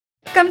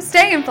Come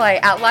stay and play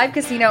at Live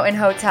Casino and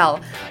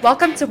Hotel.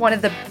 Welcome to one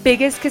of the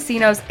biggest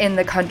casinos in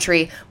the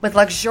country with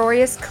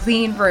luxurious,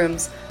 clean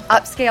rooms,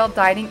 upscale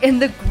dining,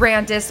 and the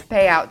grandest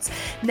payouts.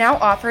 Now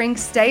offering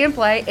stay and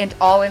play and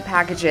all-in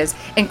packages,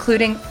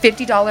 including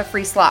 $50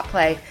 free slot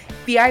play,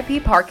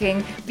 VIP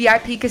parking,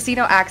 VIP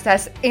casino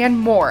access, and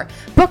more.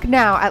 Book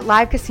now at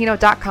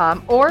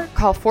livecasino.com or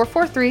call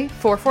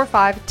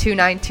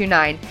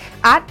 443-445-2929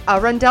 at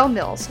Arundel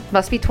Mills.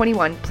 Must be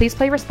 21. Please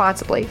play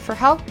responsibly. For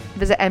help,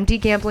 visit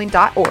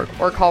mdgambling.org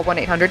or call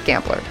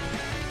 1-800-GAMBLER.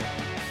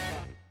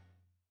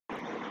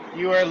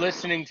 You are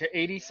listening to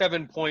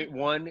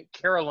 87.1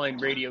 Caroline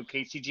Radio,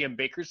 KCGM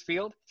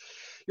Bakersfield.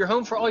 Your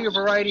home for all your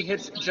variety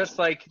hits, just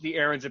like the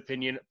Aaron's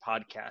Opinion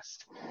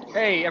podcast.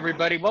 Hey,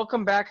 everybody.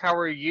 Welcome back. How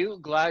are you?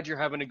 Glad you're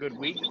having a good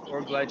week,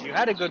 or glad you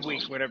had a good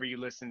week whenever you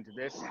listen to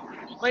this.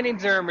 My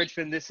name's Aaron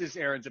Richmond. This is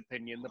Aaron's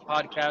Opinion, the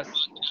podcast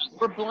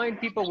for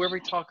blind people where we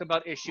talk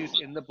about issues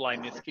in the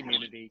blindness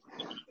community.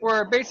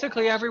 We're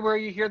basically everywhere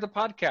you hear the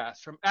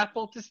podcast, from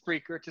Apple to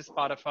Spreaker to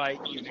Spotify,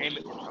 you name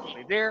it, we're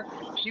probably there.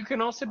 You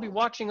can also be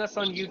watching us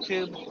on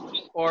YouTube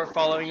or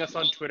following us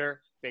on Twitter,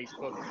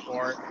 Facebook,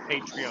 or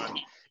Patreon.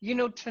 You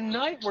know,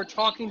 tonight we're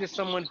talking to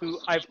someone who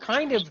I've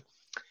kind of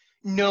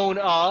known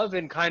of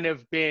and kind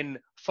of been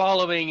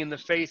following in the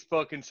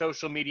Facebook and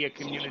social media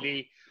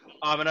community.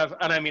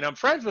 I'm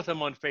friends with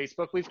him on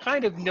Facebook. We've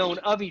kind of known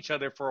of each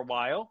other for a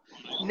while.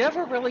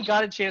 Never really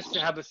got a chance to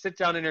have a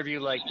sit-down interview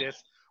like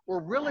this.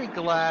 We're really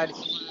glad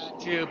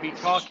to be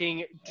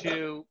talking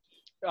to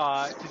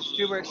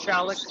Stuart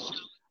Soulek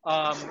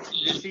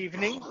this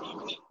evening.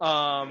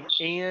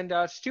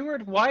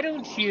 Stuart, why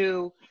don't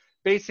you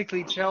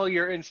basically tell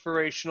your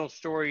inspirational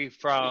story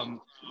from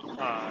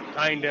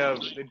kind of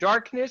the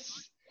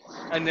darkness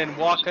and then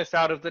walk us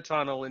out of the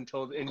tunnel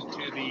into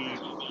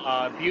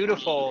the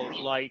beautiful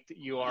light that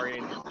you are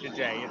in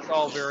today. It's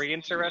all very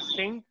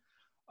interesting.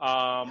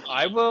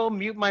 I will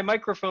mute my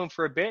microphone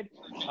for a bit.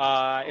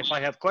 If I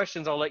have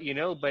questions, I'll let you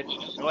know, but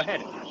go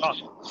ahead. Talk.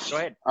 Go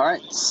ahead. All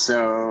right.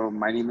 So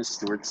my name is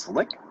Stuart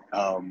Soulek.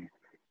 I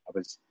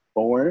was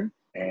born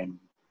and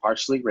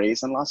partially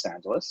raised in Los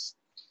Angeles.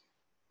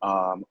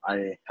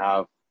 I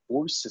have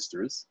 4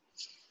 sisters.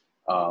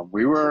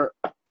 We were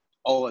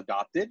all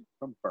adopted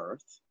from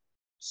birth.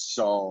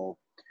 So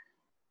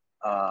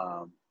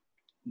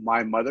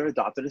my mother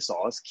adopted us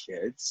all as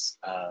kids.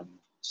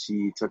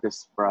 She took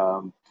us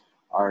from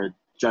our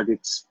drug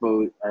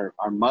exposed,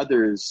 our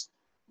mothers.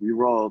 We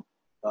were all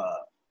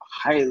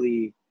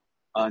highly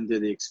under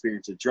the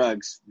experience of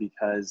drugs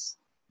because,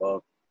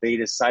 well, they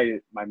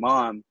decided, my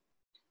mom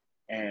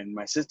and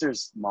my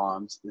sister's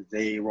moms,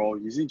 they were all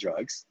using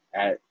drugs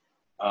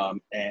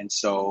and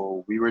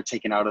so we were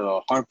taken out of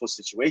a harmful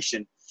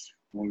situation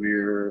when we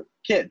were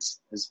kids,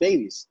 as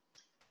babies.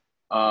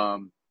 I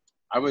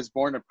was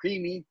born a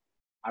preemie.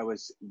 I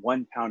was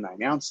 1 pound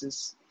 9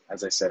 ounces,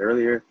 as I said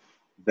earlier,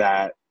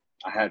 that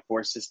I had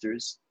 4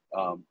 sisters,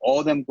 all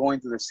of them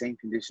going through the same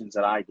conditions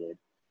that I did.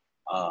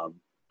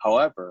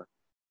 However,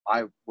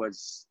 I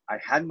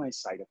had my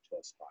sight up to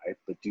S5,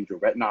 but due to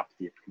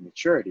retinopathy of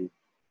prematurity,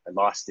 I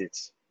lost it.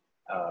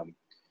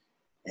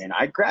 And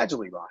I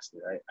gradually lost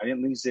it. I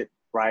didn't lose it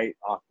right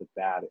off the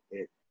bat.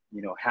 It,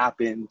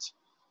 happened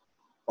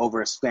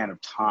over a span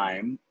of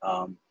time.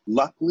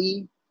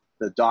 Luckily,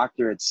 the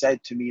doctor had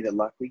said to me that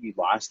luckily you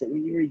lost it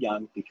when you were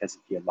young, because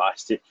if you had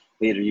lost it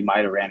later, you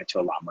might have ran into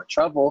a lot more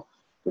trouble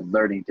with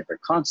learning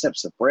different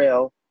concepts of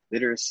Braille,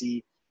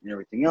 literacy, and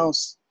everything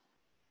else.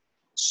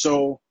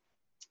 So,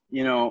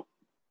 I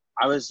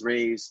was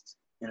raised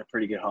in a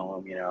pretty good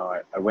home.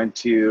 I went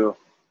to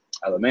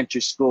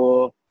elementary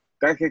school,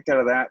 got kicked out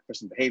of that for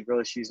some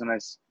behavioral issues when I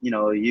was,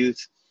 a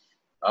youth.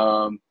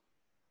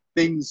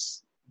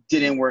 Things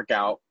didn't work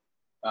out,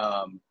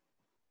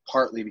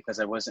 partly because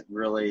I wasn't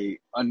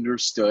really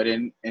understood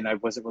and I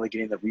wasn't really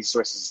getting the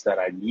resources that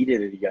I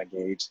needed at a young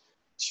age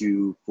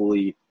to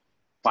fully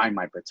find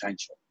my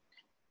potential.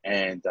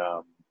 And,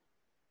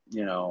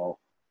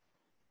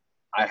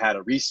 I had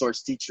a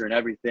resource teacher and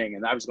everything,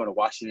 and I was going to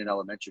Washington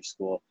Elementary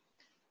School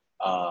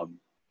all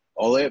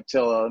the way up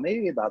till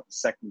maybe about the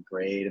 2nd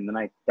grade. And then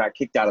I got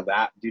kicked out of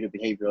that due to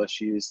behavioral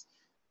issues.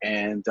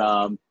 And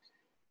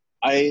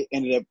I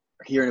ended up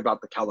hearing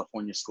about the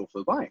California School for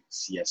the Blind,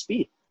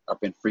 CSB,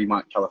 up in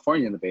Fremont,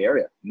 California, in the Bay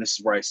Area. And this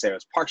is where I say I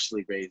was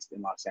partially raised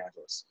in Los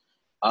Angeles.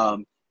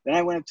 Then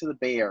I went up to the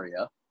Bay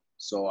Area.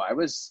 So I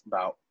was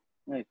about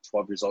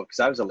 12 years old,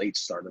 because I was a late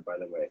starter, by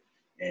the way,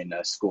 in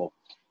school.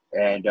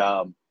 And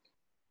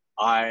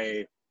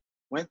I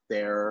went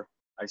there.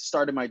 I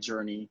started my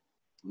journey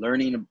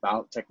learning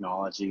about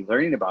technology,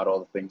 learning about all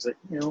the things that,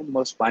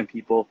 most blind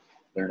people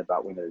learn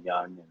about when they're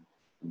young and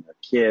when they're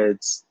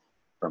kids,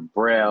 from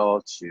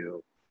Braille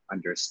to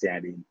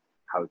understanding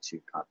how to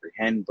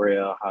comprehend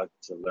Braille, how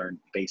to learn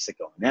basic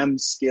O&M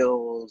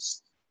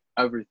skills,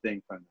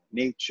 everything from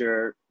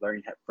nature,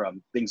 learning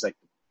from things like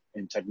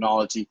in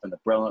technology, from the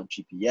Braille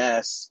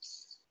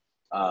GPS,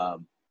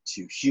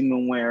 to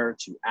Humanware,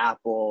 to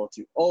Apple,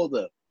 to all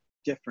the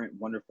different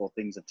wonderful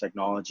things of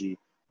technology.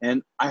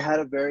 And I had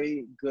a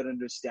very good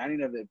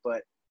understanding of it,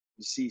 but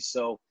You see,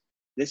 so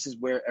this is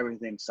where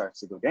everything starts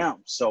to go down.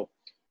 So,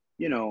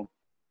 you know,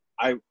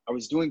 I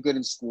was doing good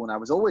in school, and I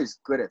was always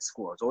good at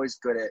school. I was always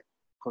good at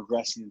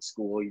progressing in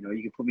school. You know,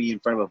 you could put me in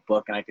front of a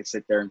book and I could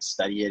sit there and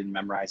study it and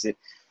memorize it.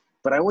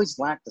 But I always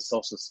lacked the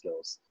social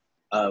skills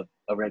of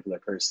a regular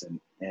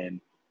person. And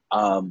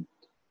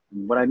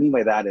what I mean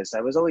by that is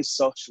I was always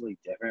socially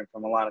different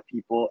from a lot of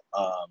people.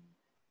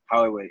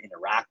 How I would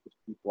interact with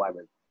people, I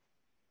would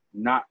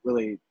not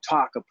really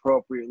talk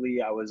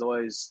appropriately. I was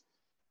always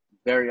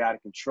very out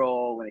of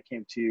control when it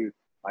came to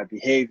my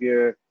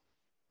behavior.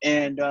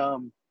 And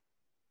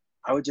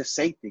I would just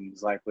say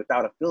things like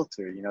without a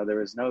filter. You know, there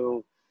was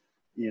no,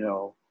 you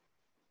know,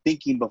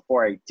 thinking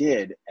before I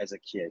did as a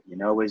kid. You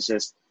know, it was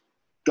just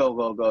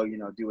go, you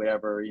know, do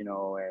whatever, you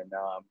know, and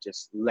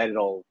just let it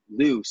all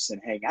loose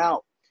and hang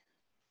out.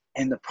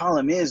 And the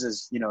problem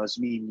is, you know, as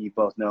me and you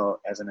both know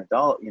as an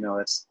adult, you know,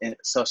 it's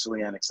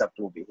socially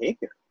unacceptable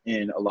behavior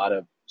in a lot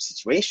of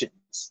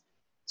situations.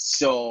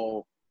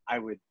 So I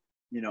would,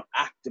 you know,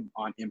 act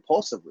on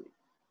impulsively.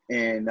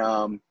 And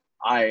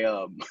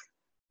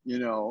you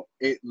know,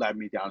 it led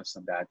me down to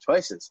some bad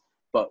choices.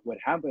 But what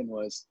happened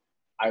was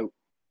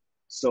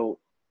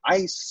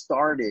I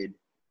started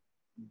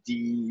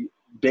the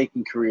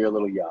baking career a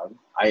little young.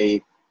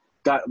 I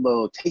got a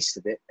little taste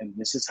of it, and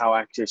this is how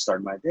I actually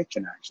started my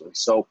addiction, actually.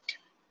 So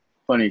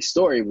funny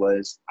story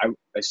was I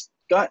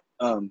got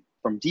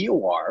from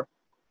DOR,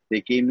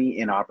 they gave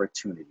me an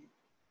opportunity.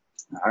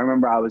 I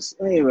remember I was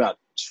maybe about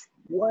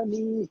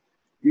 20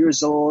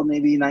 years old,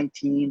 maybe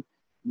 19,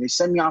 and they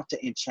sent me off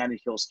to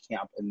Enchanted Hills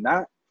Camp. And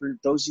that, for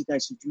those of you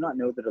guys who do not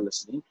know that are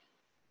listening,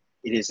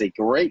 it is a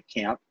great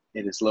camp.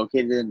 It is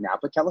located in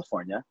Napa,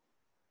 California.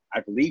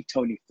 I believe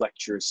Tony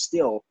Fletcher is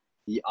still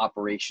the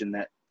operation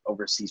that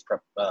oversees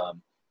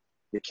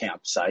the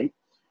campsite.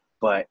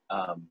 But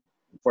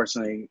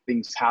unfortunately,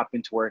 things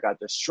happened to where it got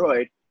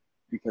destroyed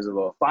because of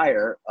a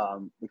fire,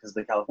 because of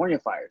the California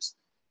fires.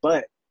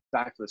 But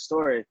back to the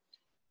story.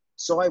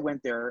 So I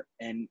went there,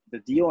 and the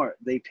DOR,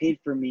 they paid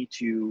for me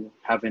to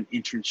have an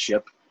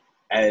internship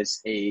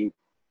as a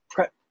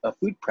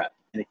food prep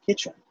in a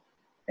kitchen.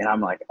 And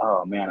I'm like,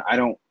 oh man, I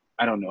don't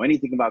know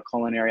anything about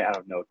culinary. I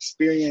have no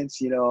experience,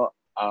 you know.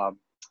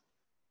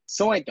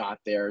 So I got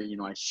there, you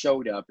know, I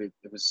showed up. It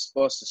was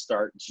supposed to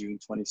start June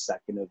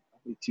 22nd of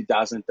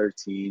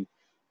 2013.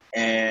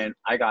 And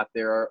I got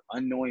there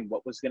unknowing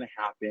what was going to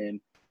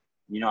happen.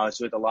 You know, I was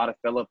with a lot of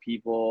fellow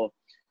people.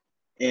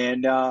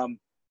 And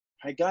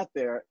I got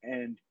there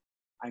and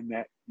I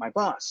met my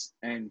boss.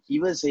 And he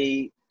was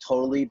a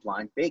totally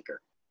blind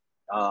baker.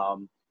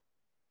 Well,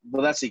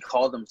 that's what he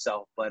called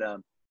himself. But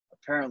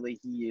apparently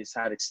he has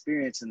had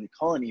experience in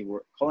the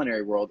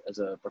culinary world as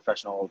a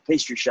professional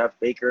pastry chef,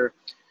 baker.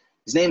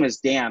 His name is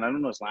Dan. I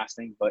don't know his last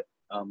name, but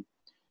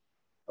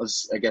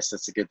I guess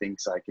that's a good thing,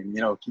 so I can, you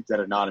know, keep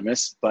that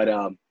anonymous. But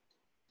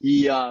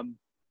he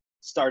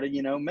started,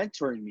 you know,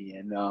 mentoring me,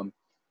 and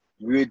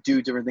we would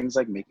do different things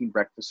like making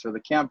breakfast for the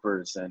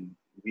campers, and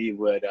we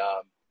would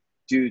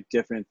do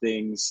different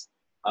things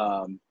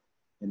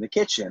in the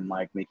kitchen,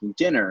 like making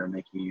dinner,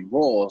 making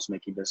rolls,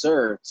 making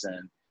desserts,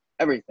 and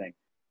everything.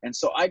 And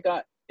so I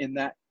got, in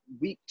that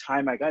week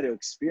time, I got to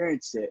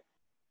experience it.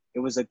 It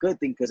was a good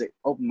thing because it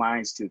opened my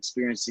eyes to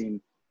experiencing,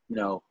 you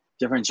know,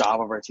 different job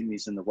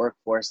opportunities in the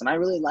workforce. And I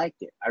really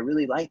liked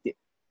it.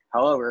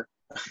 However,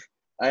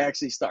 I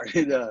actually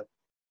started,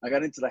 I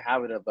got into the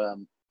habit of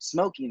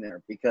smoking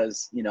there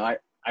because, you know,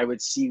 I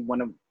would see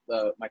one of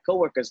my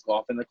coworkers go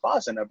off in the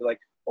closet, and I'd be like,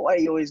 well, why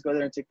do you always go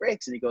there and take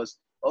breaks? And he goes,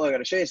 oh, I got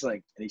to show you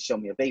something. And he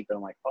showed me a vape, and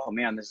I'm like, oh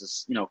man, this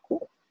is, you know,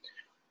 cool.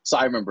 So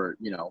I remember,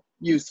 you know,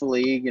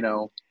 youthfully, you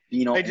know,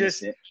 being all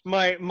innocent.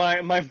 My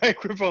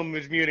microphone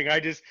was muting. I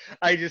just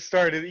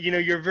started, you know,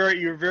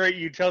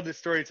 you tell this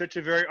story in such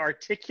a very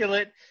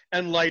articulate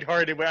and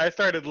lighthearted way. I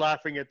started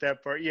laughing at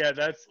that part. Yeah,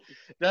 that's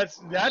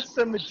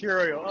the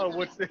material. Oh,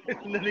 what's the,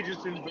 and then they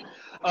just didn't,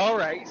 all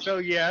right. So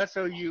yeah,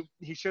 so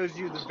he shows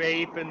you the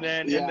vape, and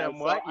then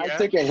what? Yeah. I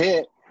took a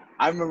hit.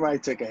 I remember I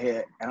took a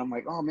hit, and I'm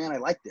like, oh man, I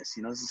like this.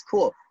 You know, this is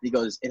cool. He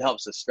goes, it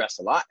helps us stress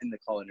a lot in the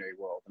culinary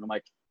world. And I'm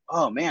like,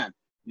 oh man,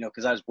 you know,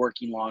 because I was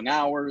working long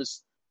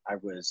hours. I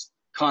was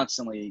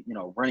constantly, you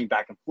know, running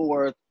back and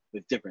forth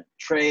with different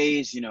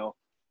trays, you know,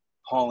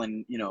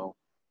 hauling, you know,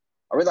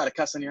 are we allowed to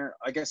cuss in here?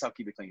 I guess I'll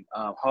keep it clean.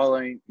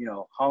 Hauling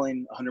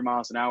 100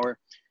 miles an hour.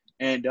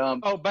 And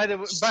oh, by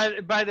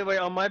the way,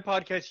 on my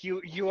podcast,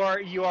 you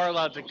are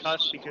allowed to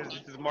cuss because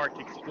this is marked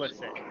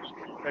explicit.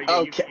 So,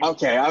 yeah,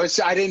 okay.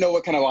 I didn't know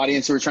what kind of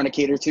audience we were trying to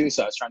cater to,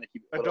 so I was trying to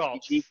keep it a little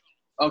PG.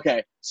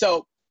 Okay,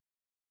 so,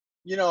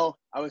 you know,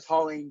 I was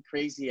hauling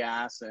crazy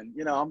ass, and,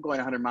 you know, I'm going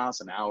 100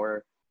 miles an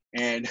hour.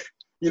 And,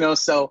 you know,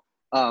 so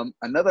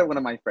another one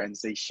of my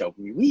friends, they showed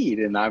me weed,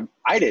 and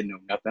I didn't know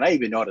nothing. I didn't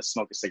even know how to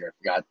smoke a cigarette,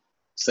 for God's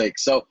sake.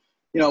 So,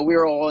 you know, we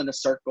were all in a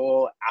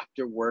circle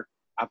after a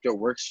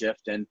work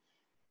shift, and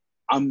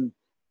you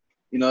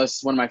know, this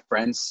is one of my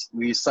friends.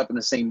 We slept in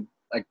the same,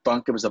 like,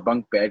 bunk. It was a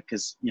bunk bed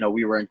because, you know,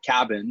 we were in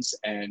cabins,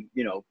 and,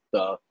 you know,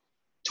 the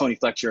Tony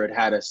Fletcher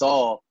had us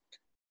all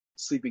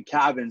sleep in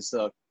cabins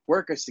to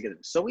work us together.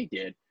 So we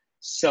did.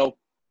 So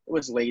it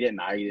was late at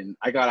night, and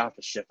I got off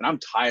the shift, and I'm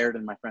tired,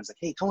 and my friend's like,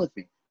 hey, come with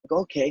me. I go,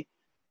 okay,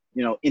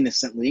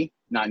 innocently,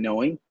 not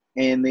knowing.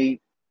 And they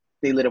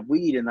lit up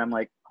weed, and I'm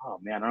like, oh,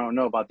 man, I don't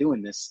know about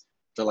doing this.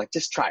 They're like,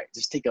 just try it.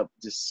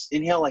 Just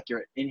inhale like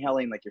you're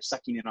inhaling, like you're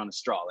sucking it on a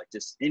straw. Like,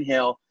 just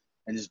inhale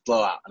and just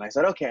blow out. And I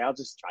said, okay, I'll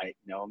just try it.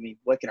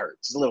 What can hurt?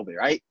 Just a little bit,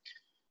 right?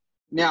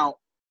 Now,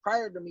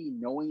 prior to me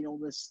knowing all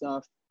this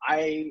stuff,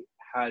 I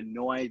had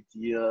no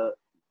idea.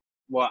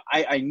 Well,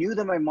 I knew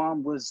that my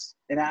mom was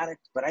an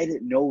addict, but I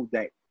didn't know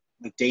that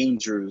the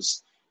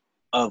dangers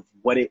of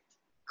what it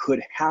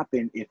could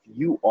happen if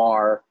you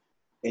are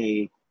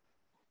a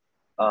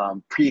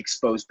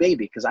pre-exposed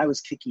baby, because I was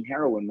kicking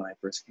heroin when I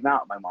first came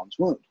out of my mom's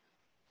womb.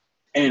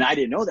 And I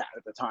didn't know that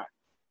at the time.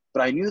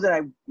 But I knew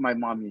that my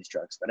mom used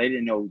drugs, but I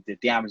didn't know the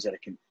damage that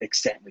it can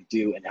extently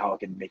do and how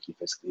it can make you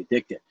physically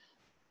addicted.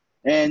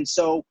 And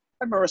so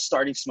I remember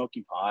starting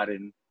smoking pot,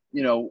 and,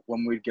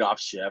 when we'd get off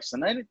shifts,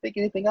 and I didn't think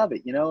anything of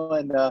it,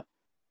 and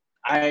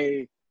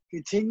I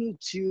continued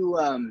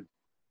to,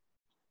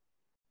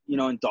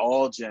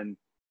 indulge, and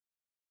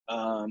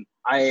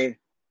I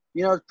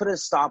put a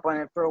stop on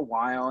it for a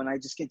while, and I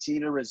just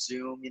continued to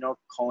resume,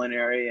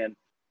 culinary, and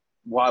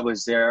while I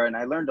was there, and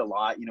I learned a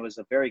lot. It was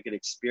a very good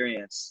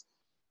experience.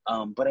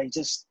 But I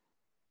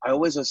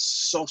always was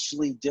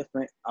socially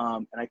different,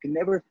 and I could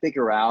never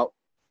figure out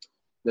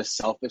the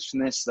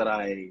selfishness that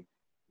I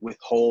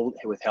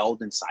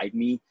withheld inside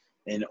me,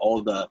 and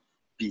all the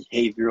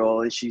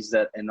behavioral issues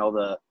and all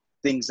the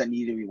things that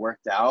needed to be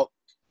worked out.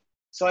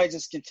 So I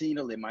just continued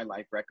to live my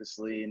life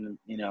recklessly, and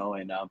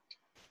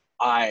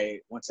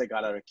once I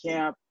got out of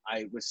camp,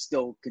 I was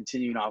still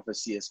continuing off of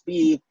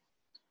CSB,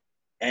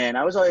 and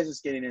I was always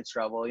just getting in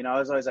trouble. I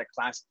was always that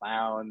class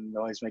clown,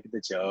 always making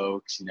the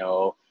jokes.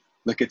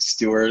 Look at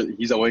Stuart,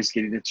 he's always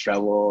getting in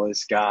trouble,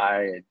 this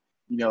guy. And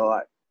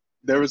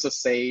there was a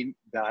saying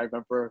that I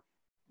remember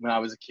when I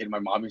was a kid, my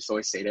mom used to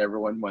always say to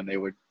everyone when they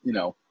would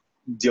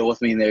deal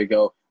with me, and they would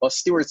go, well,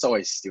 Stuart's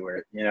always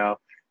Stuart. And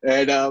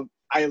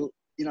I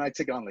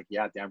took it on like,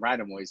 yeah, damn right,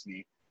 I'm always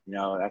me.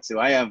 That's who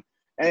I am.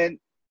 And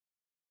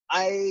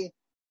I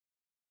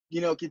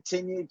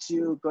continue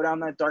to go down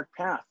that dark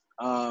path.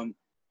 And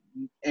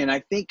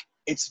I think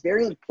it's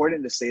very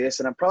important to say this,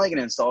 and I'm probably going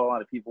to insult a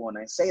lot of people when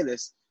I say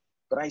this,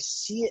 but I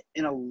see it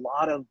in a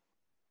lot of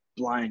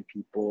blind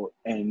people,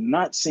 and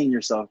not saying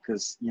yourself,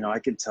 because, I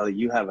can tell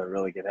you have a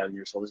really good head on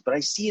your shoulders, but I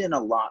see it in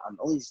a lot on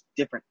all these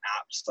different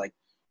apps like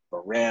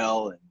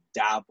Pharrell and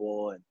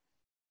Dabble and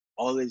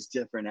all these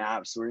different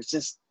apps where it's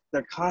just,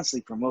 they're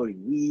constantly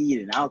promoting weed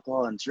and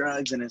alcohol and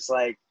drugs. And it's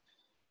like,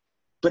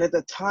 but at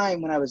the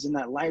time when I was in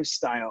that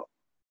lifestyle,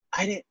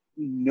 I didn't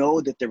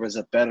know that there was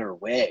a better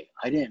way.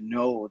 I didn't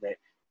know that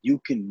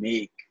you can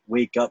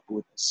wake up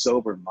with a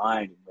sober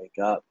mind and wake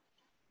up.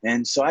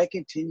 And so I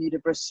continued to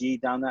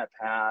proceed down that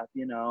path,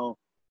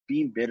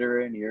 being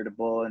bitter and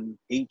irritable and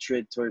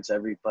hatred towards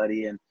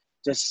everybody, and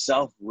just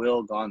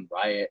self-will gone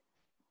riot.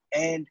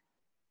 And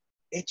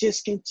it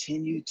just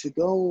continued to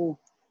go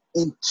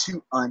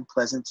into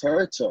unpleasant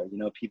territory.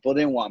 People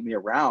didn't want me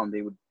around.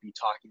 They would be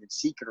talking in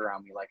secret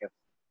around me like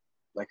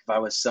if I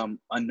was some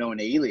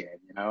unknown alien,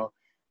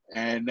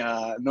 and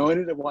no one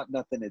didn't want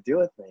nothing to do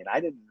with me. And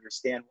I didn't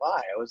understand why.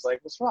 I was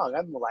like, what's wrong?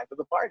 I'm the life of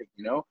the party,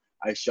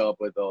 I show up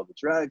with all the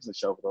drugs, I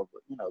show up with all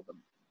the,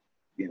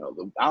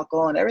 the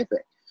alcohol and everything.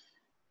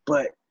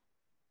 But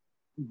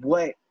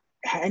what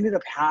ended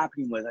up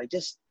happening was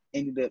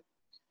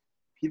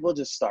people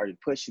just started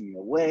pushing me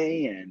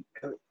away,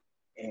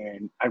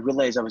 and I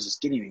realized I was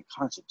just getting in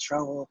constant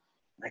trouble.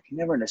 And I could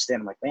never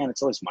understand. I'm like, man,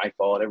 it's always my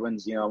fault.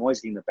 Everyone's, I'm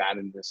always getting the bad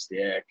end of the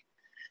stick.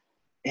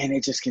 And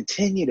it just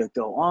continued to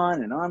go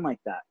on and on like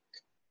that.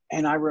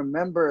 And I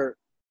remember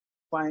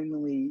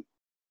finally,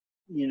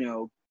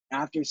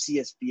 after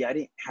CSB, I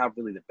didn't have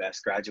really the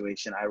best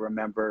graduation. I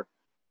remember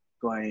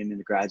going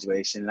into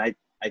graduation, and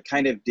I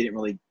kind of didn't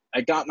really,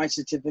 I got my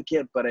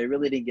certificate, but I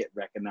really didn't get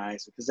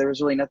recognized because there was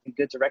really nothing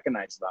good to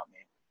recognize about me,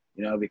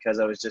 because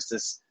I was just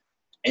this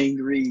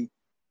angry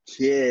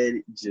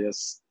kid,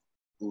 just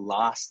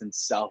lost in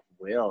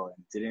self-will,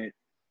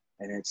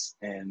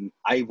 and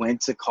I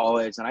went to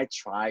college, and I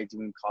tried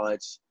doing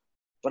college,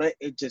 but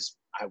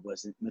I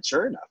wasn't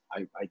mature enough.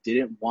 I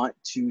didn't want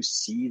to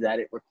see that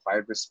it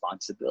required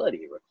responsibility.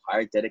 It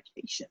required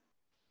dedication.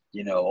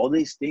 All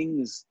these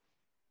things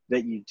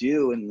that you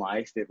do in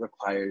life, it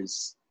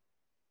requires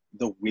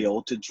the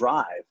will to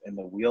drive and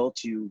the will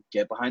to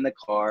get behind the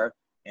car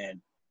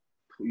and,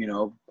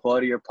 pull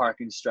out of your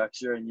parking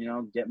structure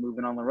and, get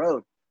moving on the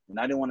road. And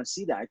I didn't want to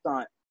see that. I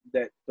thought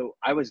that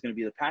I was going to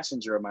be the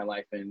passenger of my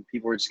life and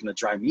people were just going to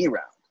drive me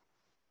around.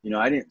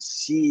 I didn't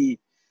see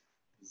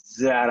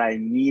that I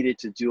needed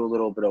to do a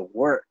little bit of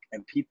work,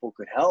 and people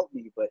could help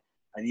me, but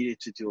I needed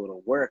to do a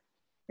little work.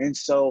 And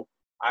so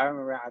I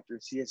remember after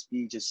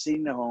CSB, just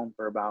sitting at home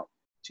for about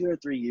 2 or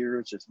 3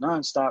 years, just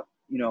nonstop,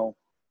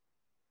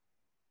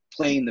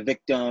 playing the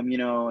victim,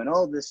 and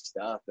all this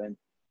stuff. And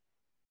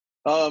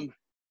it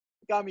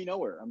got me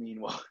nowhere.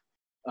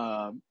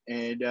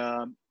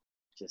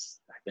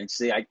 Just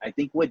eventually, I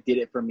think what did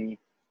it for me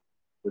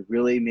what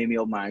really made me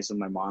open my eyes when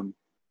my mom,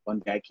 one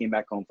day I came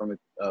back home from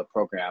a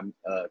program,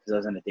 because I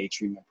was in a day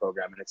treatment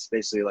program, and it's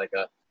basically like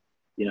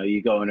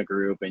you go in a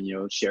group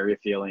and, share your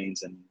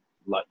feelings and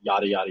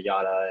yada, yada,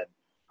 yada. And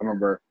I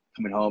remember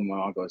coming home, my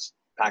mom goes,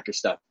 pack your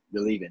stuff,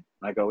 you're leaving.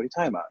 And I go, what are you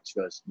talking about? She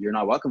goes, you're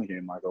not welcome here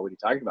anymore. I go, what are you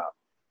talking about?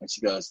 And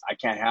she goes, I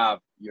can't have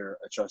your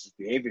atrocious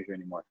behavior here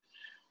anymore.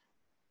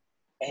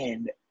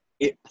 And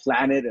it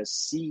planted a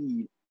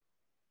seed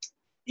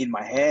in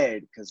my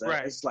head, because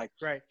it's like,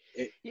 right.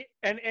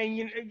 And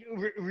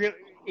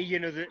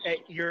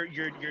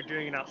you're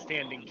doing an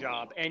outstanding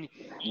job. And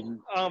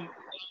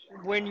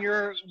when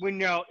your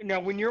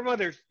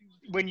mother,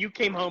 when you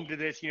came home to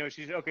this,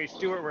 she's okay,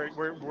 Stuart,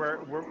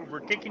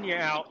 we're kicking you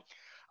out.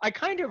 I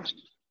kind of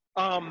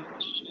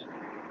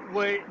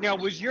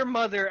was your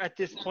mother at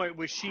this point,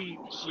 was she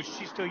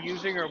still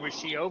using, or was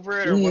she over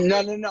it, or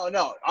what?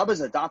 No. I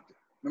was adopted.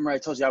 Remember I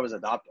told you I was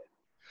adopted.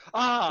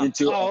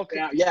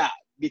 Okay. Yeah,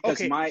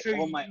 because Okay, my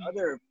so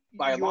other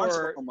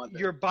biological mother.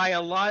 Your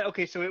biological.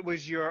 Okay, so it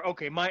was your.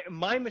 Okay,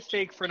 my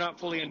mistake for not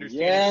fully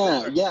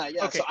understanding. Yeah.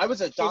 Okay, So I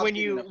was adopted.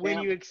 So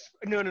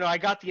no, I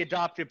got the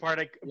adopted part.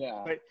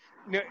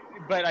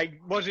 But I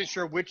wasn't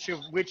sure which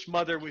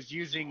mother was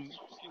using.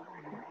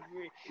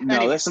 No,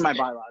 anyway, this is my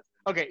biological.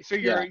 Okay, so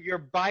your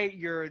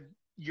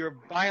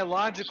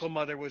biological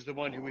mother was the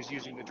one who was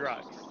using the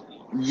drugs.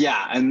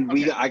 Yeah, and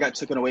I got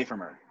taken away from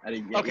her.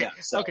 Okay.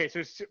 So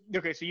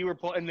you were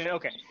and then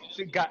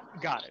so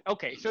got it.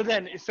 Okay, so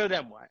then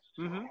what?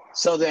 Mm-hmm.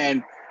 So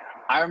then,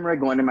 I remember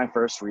going to my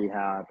first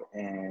rehab,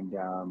 and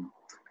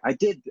I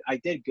did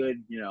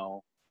good.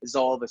 As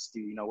all of us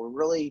do. We're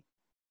really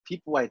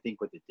people. I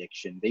think with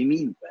addiction, they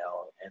mean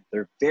well, and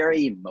they're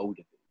very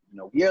motivated.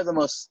 We are the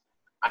most.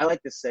 I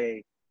like to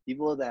say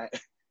people that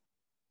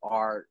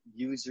are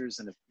users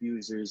and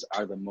abusers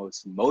are the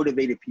most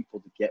motivated people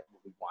to get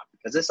what we want,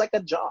 because it's like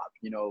a job,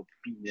 beating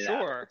it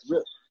out.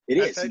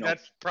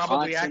 That's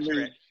probably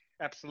accurate.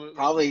 Absolutely.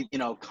 Probably,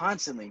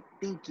 constantly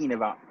thinking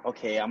about,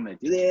 okay, I'm going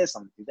to do this,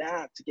 I'm going to do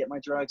that to get my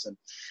drugs. And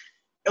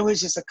it was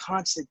just a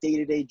constant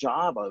day-to-day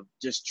job of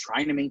just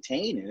trying to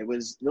maintain. And it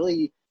was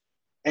really,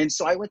 and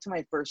so I went to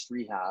my first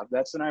rehab.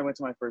 That's when I went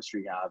to my first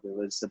rehab. It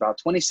was about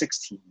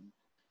 2016.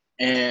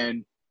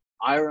 And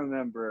I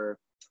remember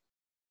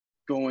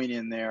going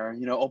in there,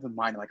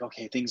 open-minded, like,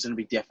 okay, things are going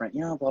to be different,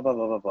 blah, blah, blah,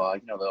 blah, blah,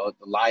 the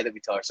lie that we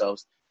tell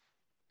ourselves.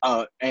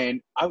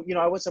 And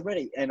I wasn't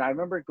ready. And I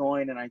remember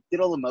going and I did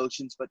all the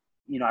motions, but,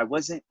 I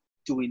wasn't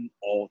doing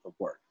all the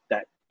work.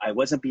 That I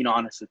wasn't being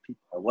honest with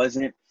people. I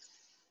wasn't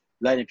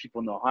letting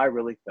people know how I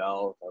really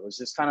felt. I was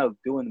just kind of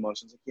doing the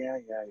motions, like, yeah,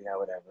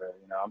 whatever.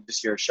 I'm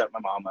just here to shut my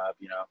mom up,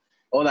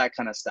 all that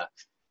kind of stuff.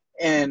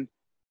 And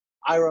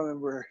I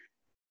remember,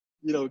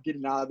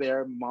 getting out of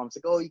there. Mom's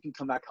like, oh, you can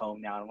come back home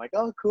now. And I'm like,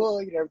 oh, cool.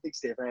 Everything's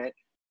different.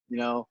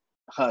 Little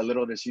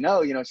does she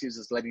know, she was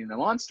just letting the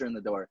monster in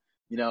the door,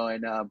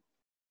 and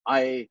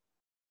I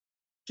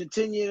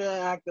continue to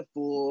act the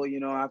fool,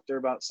 after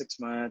about 6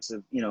 months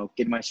of,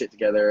 getting my shit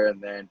together.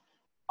 And then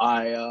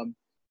I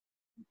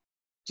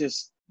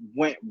just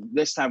went,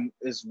 this time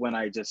is when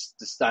I just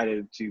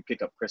decided to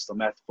pick up crystal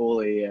meth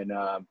fully and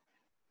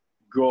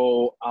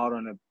go out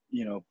on a,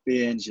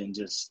 binge and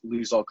just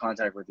lose all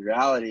contact with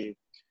reality.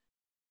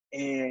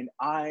 And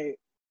I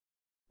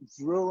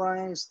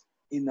realized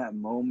in that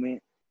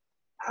moment,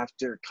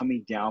 after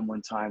coming down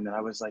one time, that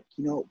I was like,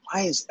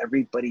 why is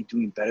everybody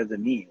doing better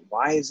than me?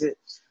 Why is it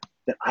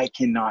that I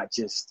cannot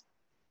just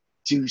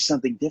do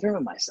something different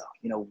with myself?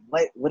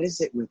 What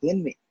is it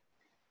within me?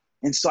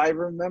 And so I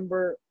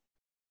remember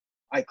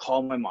I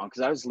called my mom,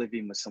 because I was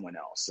living with someone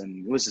else,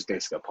 and it was just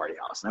basically a party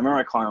house. And I remember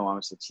I called my mom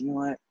and said, you know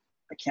what?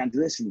 I can't do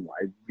this anymore.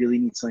 I really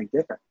need something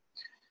different.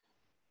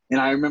 And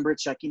I remember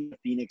checking the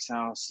Phoenix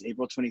house,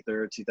 April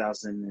 23rd,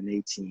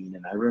 2018.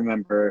 And I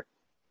remember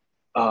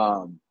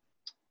that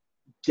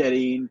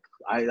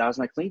was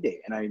my clean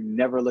day. And I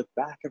never looked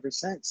back ever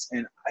since.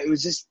 And it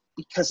was just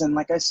because, and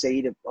like I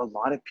say to a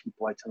lot of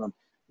people, I tell them,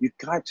 you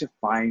got to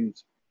find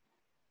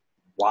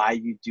why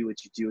you do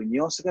what you do. And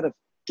you also got to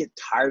get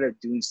tired of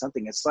doing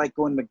something. It's like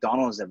going to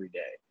McDonald's every day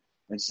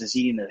and just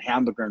eating a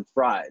hamburger and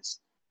fries.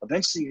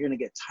 Eventually, you're going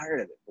to get tired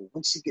of it. But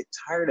once you get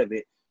tired of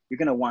it, you're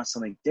going to want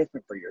something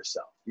different for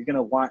yourself. You're going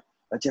to want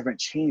a different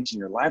change in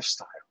your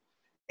lifestyle.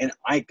 And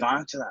I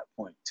got to that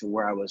point to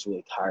where I was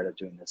really tired of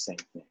doing the same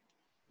thing.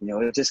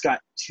 It just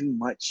got too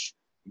much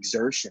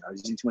exertion. I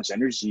was using too much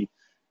energy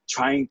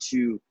trying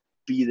to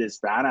be this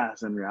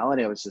badass. In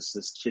reality, I was just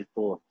this kid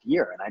full of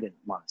fear, and I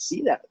didn't want to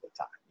see that at the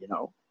time,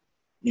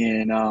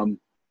 And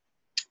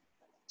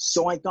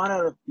so I got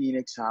out of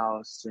Phoenix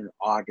house in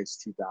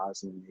August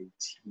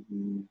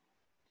 2018,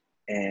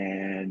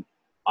 and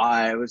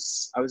I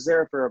was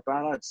there for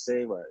about, I'd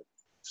say,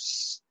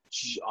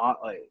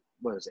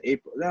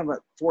 April,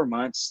 about 4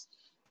 months.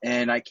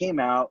 And I came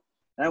out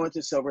and I went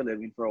to sober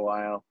living for a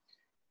while.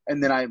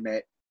 And then I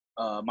met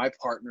my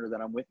partner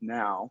that I'm with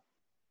now,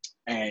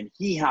 and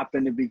he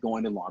happened to be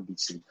going to Long Beach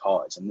City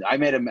College. And I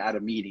met him at a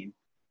meeting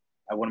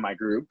at one of my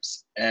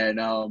groups, and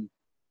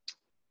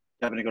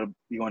happened to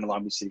be going to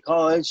Long Beach City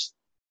College.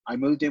 I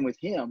moved in with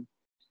him,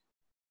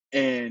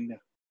 And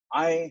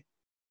I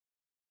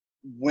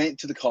went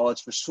to the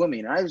college for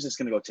swimming. I was just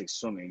going to go take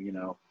swimming, you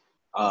know.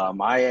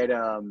 I had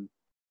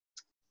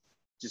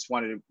just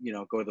wanted to, you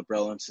know, go to the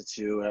Brill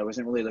Institute. I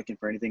wasn't really looking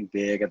for anything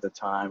big at the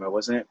time.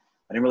 I didn't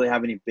really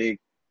have any big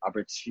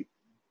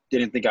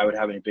didn't think I would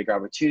have any big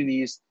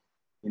opportunities.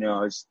 You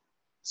know,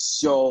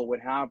 so what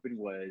happened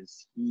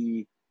was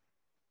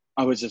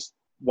I was just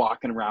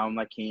walking around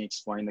like Kane,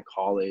 exploring the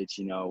college,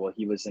 you know. Well,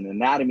 he was in an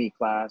anatomy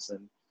class,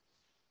 and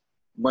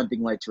one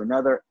thing led to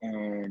another,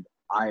 and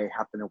I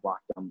happened to walk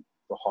down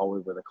the hallway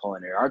where the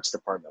culinary arts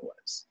department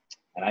was.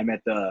 And I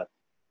met the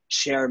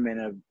chairman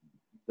of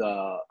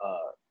the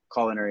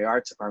culinary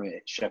arts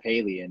department, Chef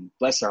Haley, and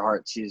bless her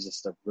heart, she's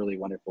just a really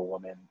wonderful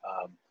woman,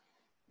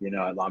 you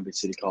know, at Long Beach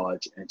City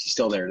College, and she's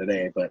still there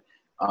today. But,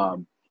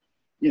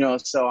 you know,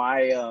 so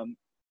I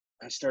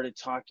started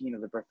talking to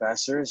the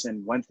professors,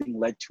 and one thing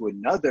led to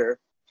another,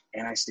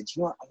 and I said,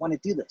 you know what, I want to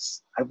do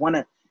this.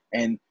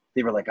 And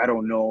they were like, I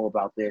don't know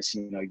about this,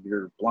 you know,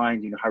 you're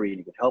blind, you know, how are you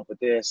going to get help with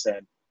this?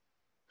 And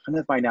come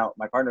to find out,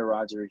 my partner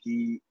Roger,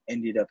 he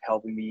ended up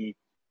helping me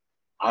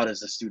out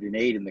as a student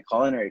aide in the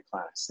culinary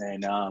class.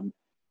 And,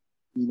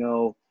 you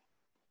know,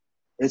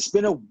 it's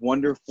been a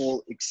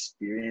wonderful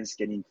experience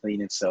getting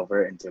clean and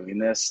sober and doing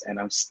this. And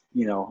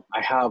you know,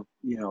 I have,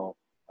 you know,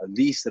 at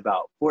least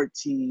about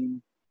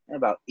 14,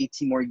 about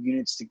 18 more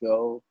units to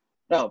go.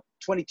 No,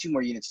 22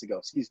 more units to go,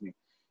 excuse me.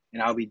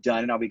 And I'll be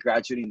done, and I'll be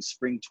graduating in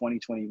spring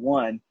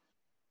 2021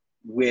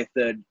 with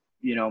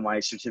you know,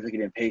 my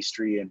certificate in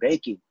pastry and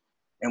baking.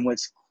 And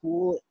what's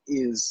cool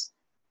is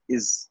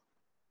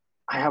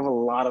I have a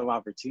lot of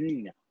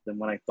opportunity now than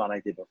what I thought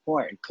I did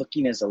before. And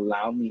cooking has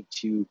allowed me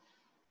to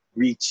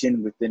reach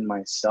in within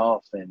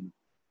myself and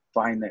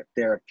find that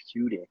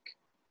therapeutic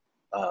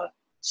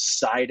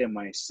side of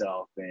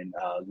myself and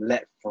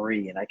let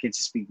free. And I can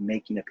just be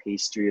making a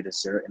pastry or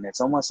dessert, and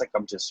it's almost like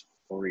I'm just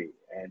free.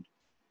 And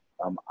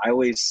I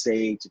always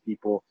say to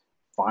people,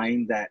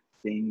 find that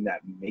thing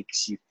that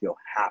makes you feel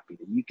happy,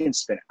 that you can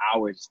spend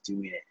hours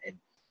doing it,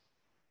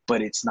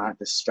 but it's not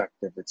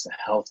destructive. It's a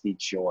healthy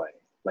joy,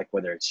 like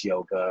whether it's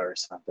yoga or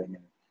something.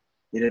 And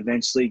it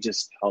eventually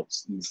just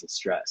helps ease the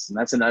stress. And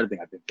that's another thing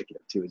I've been picking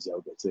up too, is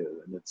yoga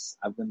too. And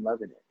I've been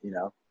loving it, you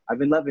know. I've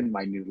been loving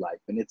my new life,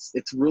 and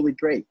it's really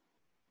great.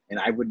 And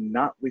I would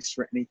not wish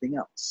for anything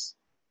else.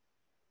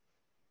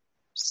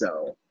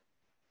 So,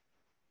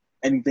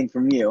 anything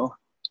from you?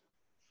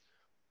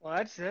 Well,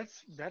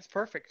 that's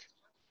perfect.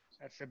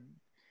 That's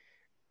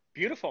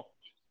beautiful.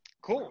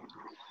 Cool.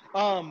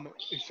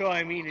 So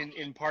I mean,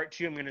 in part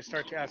two, I'm going to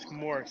start to ask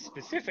more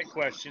specific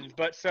questions.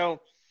 But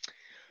so,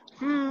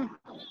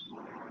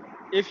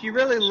 if you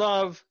really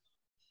love,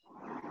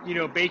 you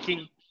know,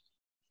 baking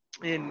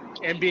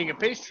and being a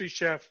pastry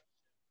chef,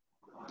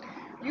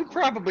 you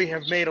probably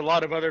have made a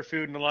lot of other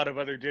food and a lot of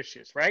other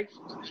dishes, right?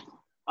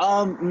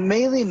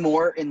 Mainly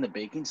more in the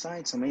baking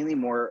side. So mainly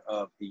more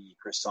of the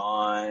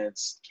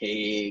croissants,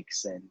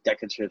 cakes, and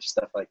decorative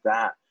stuff like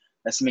that.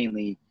 That's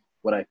mainly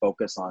what I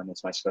focus on.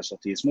 It's my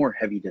specialty. It's more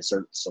heavy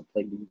desserts, so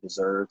plating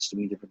desserts,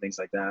 doing different things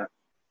like that.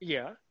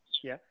 Yeah,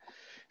 yeah.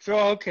 So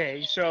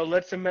okay, so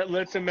let's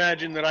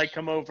imagine that I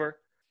come over,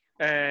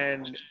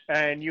 and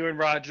you and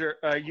Roger,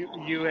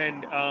 you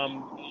and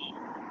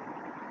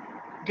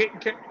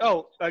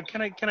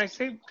can I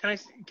say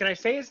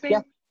his name?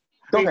 Yeah,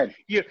 go ahead.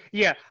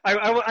 Yeah.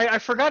 I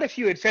forgot if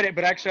you had said it,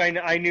 but actually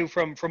I knew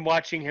from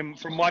watching you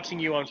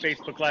on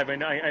Facebook Live.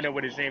 I know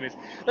what his name is.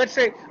 Let's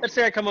say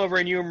I come over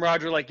and you and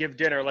Roger like give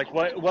dinner. Like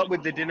what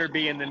would the dinner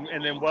be, and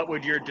then what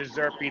would your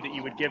dessert be that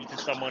you would give to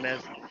someone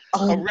as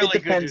a really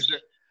good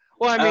dessert?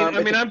 Well,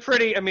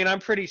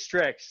 I'm pretty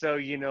strict. So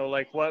you know,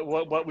 like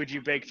what would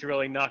you bake to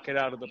really knock it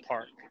out of the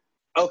park?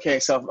 Okay,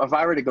 so if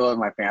I were to go with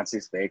my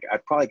fanciest bake,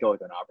 I'd probably go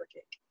with an opera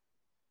cake.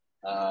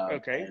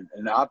 Okay. And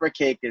an opera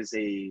cake is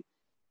a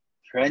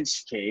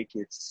French cake.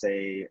 It's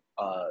a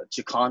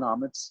chican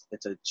omelette.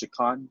 It's a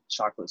chican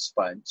chocolate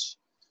sponge,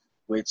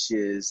 which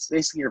is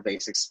basically your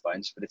basic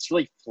sponge, but it's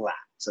really flat.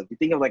 So if you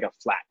think of like a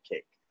flat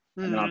cake,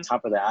 and then on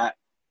top of that,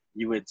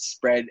 you would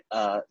spread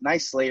a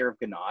nice layer of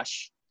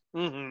ganache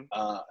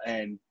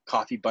and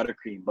coffee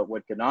buttercream. But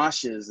what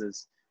ganache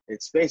is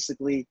it's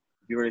basically,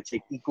 if you were to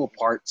take equal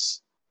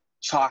parts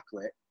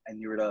chocolate and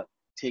you were to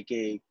take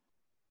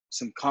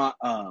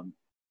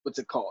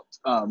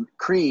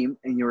cream,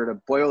 and you were to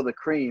boil the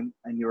cream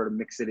and you were to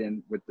mix it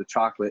in with the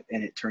chocolate,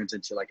 and it turns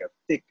into like a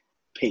thick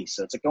paste.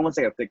 So it's like almost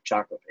like a thick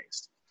chocolate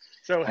paste.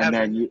 So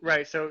heaven,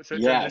 right? So it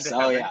yes, turns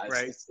into heaven,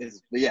 right?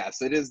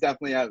 Yes, it is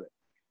definitely heaven.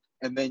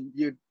 And then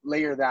you'd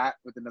layer that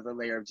with another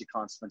layer of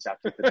chican sponge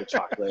after you put the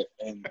chocolate,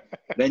 and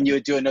then you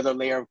would do another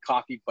layer of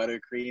coffee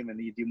buttercream, and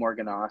then you do more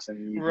ganache,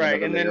 and you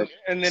right, and then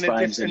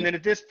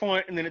at this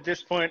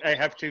point, I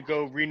have to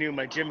go renew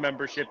my gym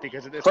membership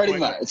because at this pretty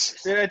point, much.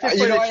 At this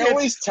You point, know, I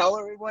always tell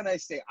everyone, I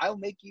say, I'll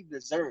make you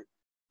dessert,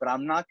 but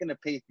I'm not going to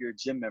pay for your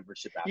gym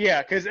membership after.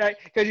 Yeah, because at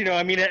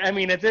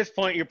this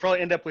point you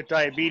probably end up with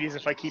diabetes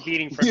if I keep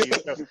eating from you.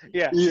 So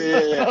Yeah.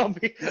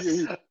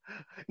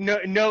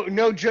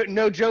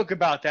 No joke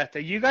about that though.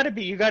 You got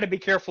to be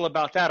careful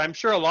about that. I'm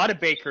sure a lot of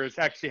bakers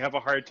actually have a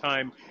hard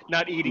time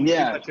not eating too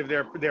much of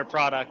their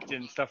product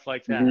and stuff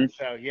like that. Mm-hmm.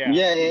 So Yeah.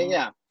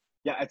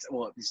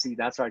 You see,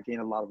 that's why I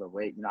gained a lot of the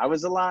weight. I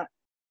was a lot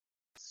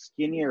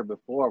skinnier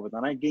before, but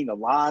then I gained a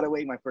lot of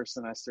weight my first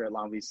semester at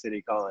Long Beach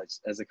City College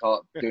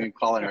doing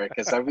culinary,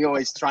 because I'd be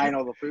always trying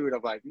all the food.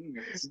 I'm like,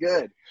 it's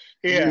good.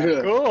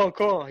 Yeah,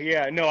 cool.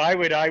 Yeah, no, I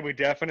would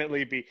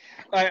definitely be.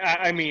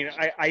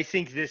 I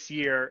think this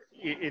year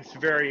it's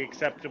very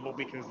acceptable,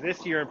 because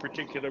this year in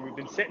particular we've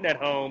been sitting at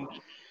home.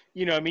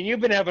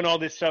 You've been having all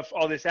this stuff,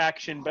 all this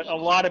action, but a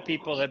lot of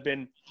people have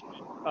been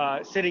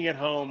sitting at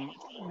home,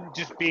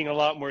 just being a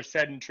lot more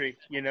sedentary.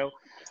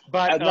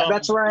 But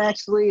that's where I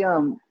actually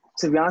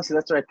to be honest,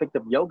 that's where I picked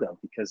up yoga,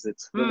 because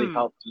it's really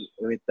helped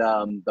with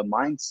the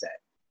mindset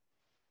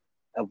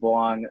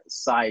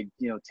alongside,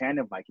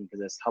 tandem biking,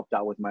 because it's helped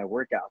out with my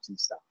workouts and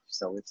stuff.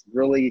 So it's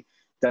really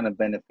done a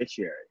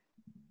beneficiary.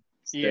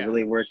 It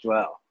really worked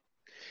well.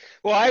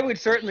 Well, I would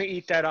certainly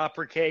eat that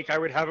opera cake. I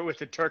would have it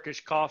with a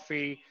Turkish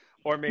coffee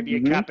or maybe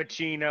a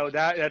cappuccino.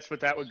 That's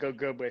what that would go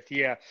good with.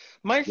 Yeah.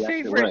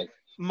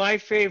 My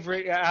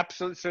favorite,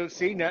 absolutely. So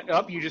see,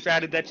 you just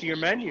added that to your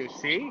menu.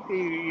 See,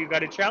 you got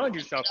to challenge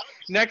yourself.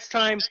 Next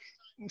time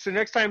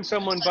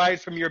someone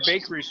buys from your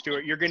bakery,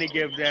 Stuart, you're going to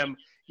give them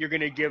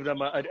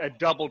a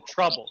double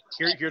trouble.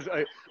 Here's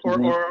a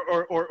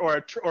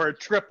a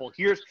triple.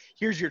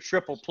 Here's your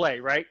triple play,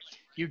 right?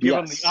 You give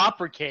them the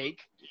opera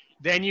cake,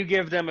 then you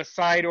give them a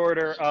side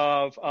order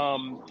of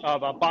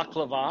a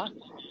baklava,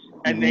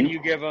 and then you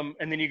give them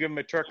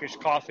a Turkish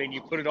coffee, and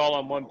you put it all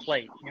on one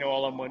plate,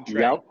 all on one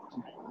tray. Yep.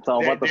 It's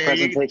all about the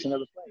presentation of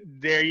the plate.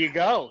 There you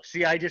go.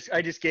 See, I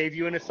just gave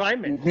you an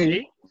assignment.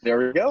 See?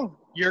 There we go.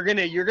 You're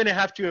gonna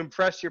have to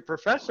impress your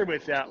professor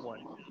with that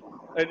one.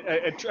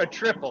 A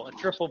triple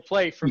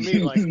play for me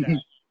like that.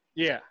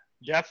 Yeah,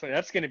 definitely.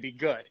 That's gonna be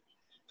good.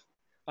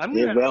 I'm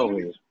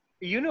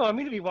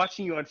gonna be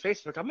watching you on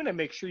Facebook. I'm gonna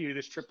make sure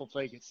this triple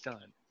play gets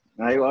done.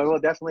 I will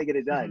definitely get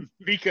it done.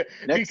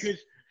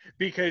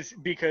 because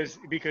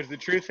the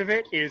truth of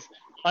it is,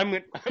 I'm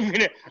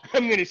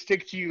gonna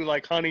stick to you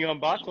like honey on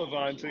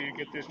baklava until you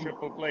get this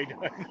triple play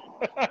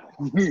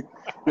done.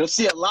 You'll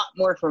see a lot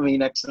more from me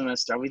next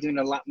semester. I'll be doing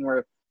a lot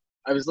more.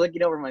 I was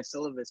looking over my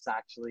syllabus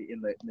actually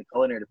in the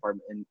culinary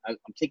department, and I'm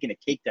taking a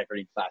cake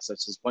decorating class. So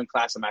it's just one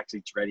class I'm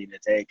actually ready to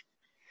take.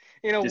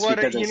 You know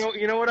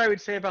what I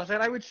would say about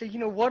that? I would say,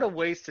 what a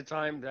waste of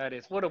time that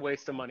is. What a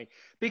waste of money.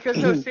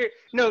 Because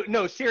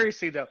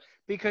seriously though,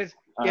 because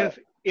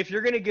if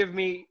you're gonna give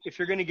me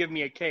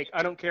a cake,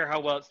 I don't care how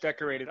well it's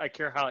decorated. I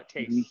care how it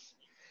tastes.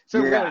 So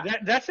really,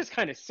 that's just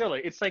kind of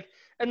silly. It's like,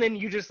 and then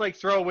you just like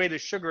throw away the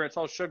sugar. It's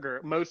all sugar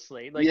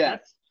mostly. Like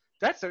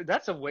that's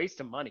a waste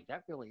of money.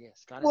 That really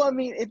is.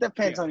 It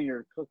depends on who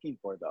you're cooking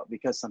for though,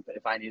 because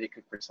if I need to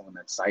cook for someone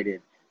that's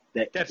sighted,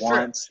 that's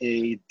wants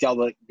a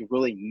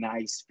really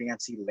nice,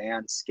 fancy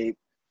landscape,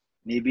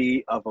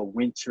 maybe of a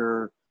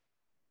winter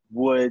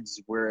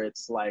woods where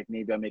it's like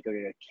maybe I make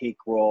a cake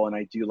roll and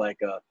I do like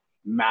a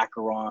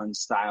macaron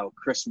style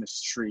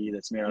Christmas tree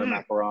that's made out of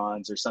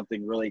macarons or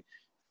something really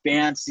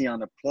fancy on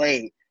the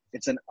plate.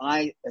 It's an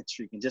eye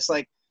treat. And just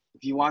like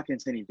if you walk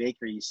into any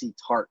bakery, you see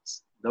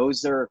tarts.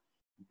 Those are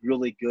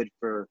really good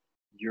for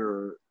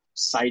your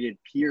sighted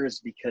peers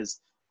because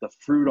the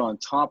fruit on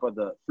top of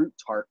the fruit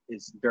tart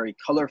is very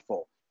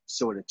colorful,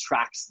 so it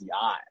attracts the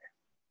eye.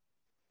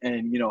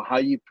 And, how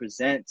you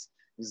present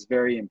is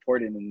very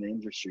important in the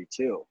industry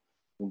too.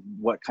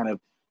 What kind of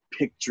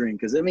picturing,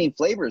 because,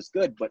 flavor is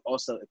good, but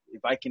also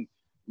if I can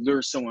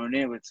lure someone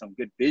in with some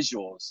good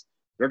visuals,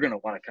 they're going to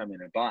want to come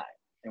in and buy.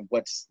 And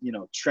what's,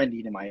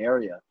 trending in my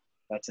area,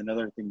 that's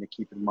another thing to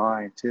keep in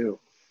mind too.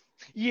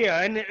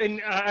 Yeah, and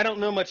I don't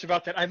know much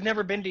about that. I've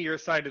never been to your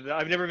side of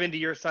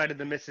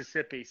the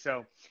Mississippi,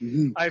 so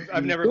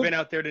I've never been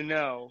out there to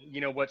know,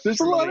 what's. There's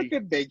a lot of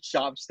good bake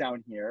shops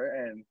down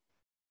here,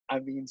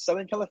 and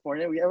Southern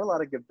California, we have a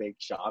lot of good bake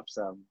shops.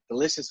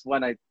 Delicious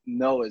one I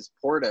know is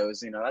Porto's.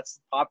 That's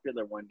the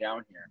popular one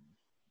down here.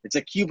 It's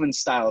a Cuban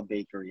style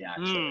bakery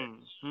actually,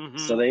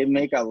 so they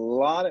make a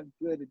lot of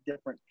good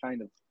different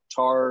kind of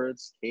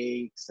tarts,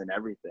 cakes, and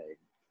everything.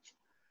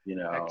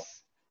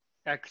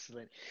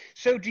 Excellent.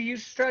 So do you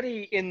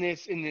study in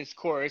this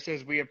course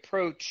as we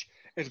approach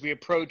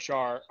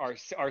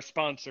our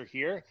sponsor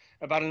here,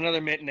 about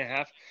another minute and a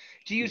half?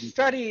 Do you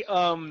study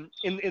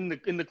in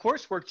the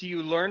coursework, do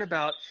you learn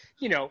about,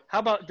 how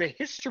about the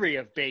history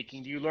of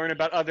baking? Do you learn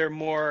about other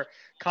more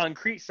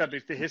concrete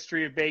subjects, the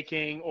history of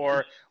baking,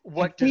 or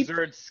what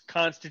desserts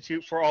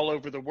constitute for all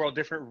over the world,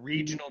 different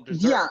regional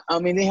desserts? Yeah,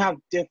 they have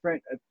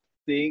different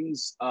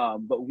things,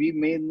 but we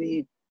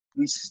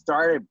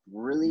started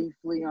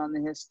briefly on the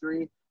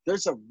history.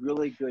 There's a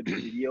really good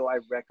video I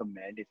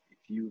recommend if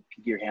you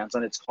get your hands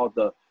on it. It's called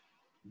The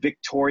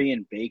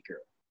Victorian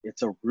Baker.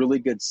 It's a really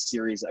good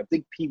series. I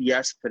think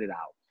PBS put it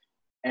out.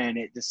 and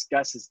it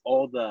discusses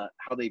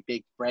how they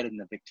baked bread in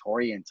the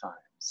Victorian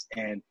times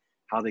and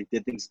how they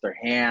did things with their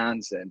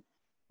hands, and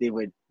they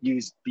would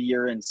use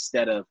beer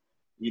instead of,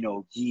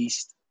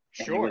 yeast.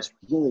 And it Sure. was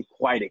really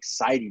quite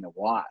exciting to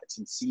watch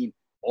and seeing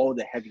all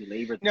the heavy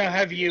labor. Now,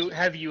 have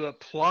you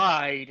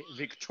applied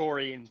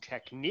Victorian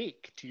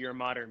technique to your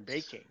modern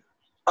baking?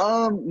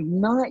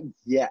 Not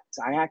yet.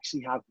 I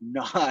actually have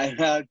not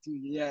had to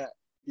yet,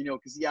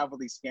 because you have all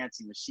these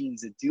fancy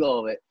machines that do all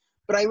of it.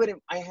 But I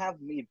have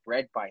made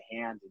bread by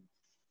hand and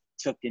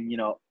took in,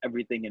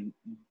 everything and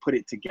put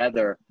it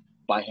together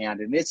by hand.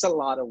 And it's a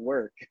lot of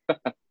work.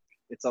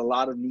 It's a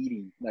lot of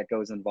kneading that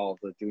goes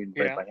involved with doing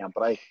bread by hand.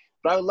 But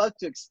I would love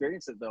to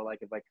experience it though. Like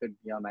if I could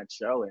be on that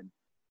show and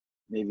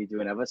maybe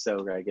do an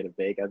episode where I get a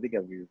bake, I think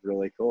that'd be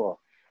really cool.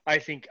 I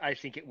think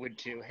it would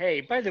too.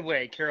 Hey, by the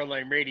way,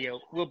 Caroline Radio,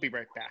 we'll be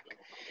right back.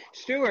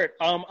 Stuart,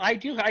 I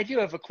do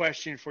have a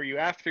question for you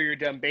after you're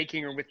done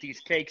baking or with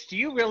these cakes. Do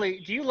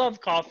you love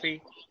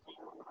coffee?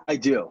 I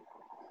do.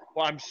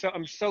 Well, I'm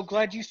so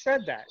glad you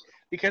said that,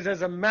 because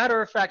as a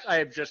matter of fact, I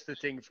have just the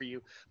thing for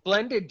you.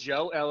 Blended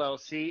Joe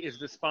LLC is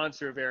the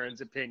sponsor of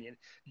Aaron's Opinion.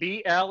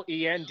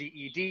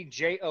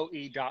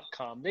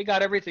 BLENDEDJOE.com. They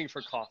got everything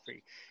for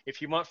coffee.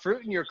 If you want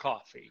fruit in your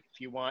coffee,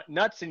 if you want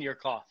nuts in your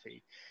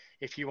coffee,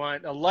 if you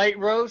want a light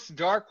roast,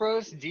 dark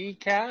roast,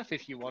 decaf,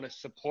 if you want to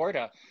support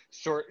a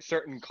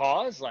certain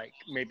cause, like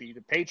maybe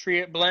the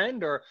Patriot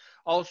Blend, or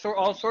all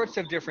sorts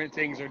of different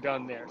things are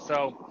done there.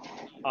 So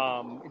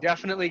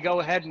definitely go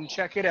ahead and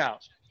check it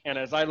out. And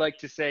as I like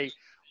to say,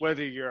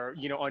 whether you're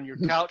on your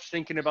couch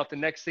thinking about the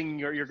next thing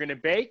you're going to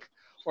bake,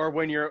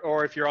 or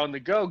if you're on the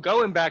go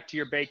going back to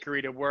your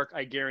bakery to work,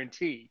 I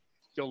guarantee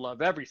you'll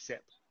love every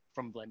sip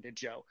from Blended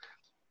Joe.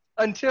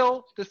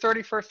 Until the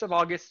 31st of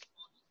August.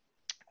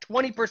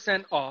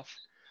 20% off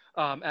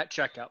at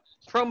checkout.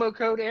 Promo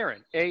code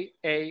Aaron,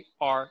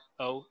 AARON.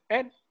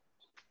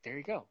 There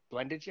you go,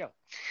 Blended Joe.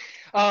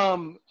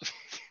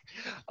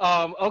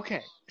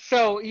 Okay,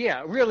 so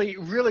yeah, really,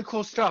 really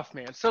cool stuff,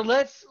 man. So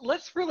let's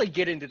really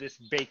get into this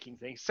baking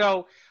thing.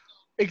 So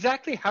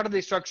exactly how do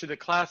they structure the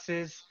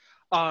classes,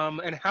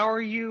 and how are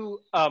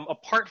you,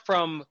 apart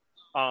from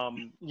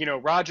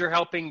Roger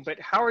helping, but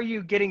how are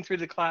you getting through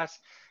the class?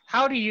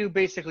 How do you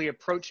basically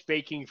approach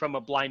baking from a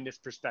blindness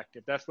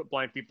perspective? That's what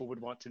blind people would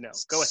want to know.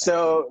 Go ahead.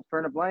 So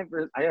from the blind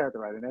person, I have to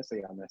write an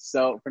essay on this.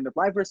 So from the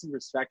blind person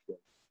perspective,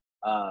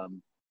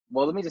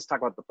 well, let me just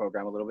talk about the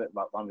program a little bit,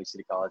 about Long Beach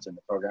City College and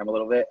the program a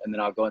little bit, and then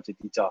I'll go into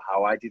detail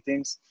how I do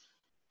things.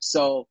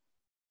 So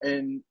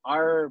in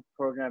our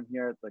program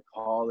here at the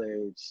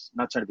college,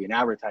 not trying to be an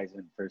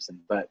advertisement person,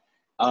 but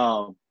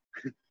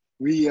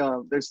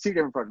there's two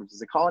different programs.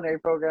 There's a culinary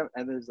program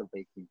and there's a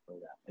baking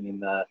program. And in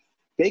the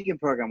baking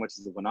program, which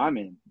is the one I'm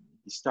in,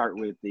 you start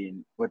with the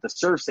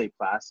Serve Safe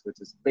class,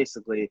 which is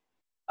basically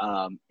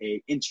a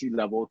entry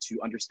level to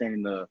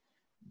understanding the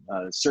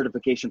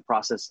certification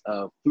process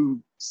of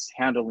food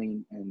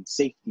handling and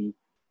safety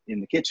in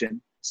the kitchen.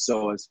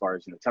 So as far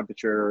as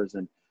temperatures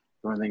and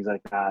different things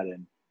like that,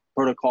 and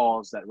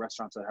protocols that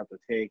restaurants would have to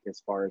take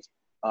as far as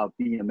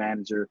being a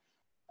manager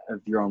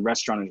of your own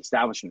restaurant and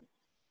establishment.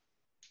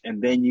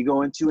 And then you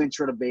go into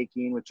Intro to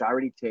Baking, which I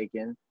already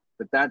taken,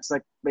 but that's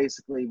like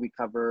basically we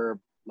cover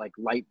like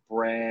light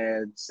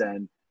breads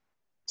and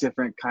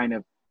different kind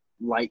of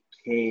light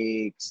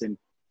cakes and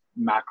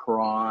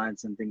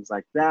macarons and things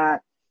like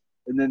that.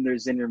 And then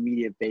there's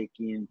intermediate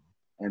baking,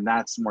 and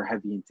that's more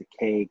heavy into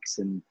cakes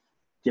and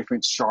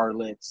different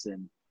charlottes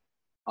and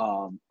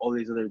all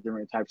these other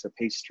different types of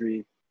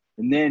pastry.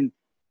 And then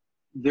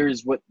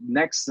there's what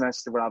next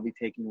semester what I'll be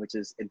taking, which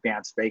is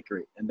advanced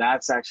bakery. And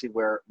that's actually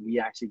where we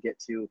actually get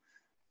to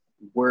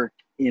work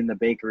in the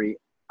bakery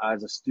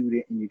as a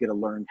student, and you get to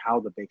learn how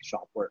the bake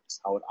shop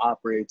works, how it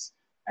operates,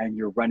 and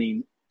you're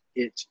running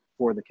it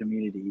for the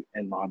community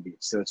in Long Beach.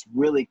 So it's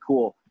really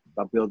cool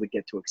to be able to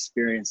get to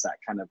experience that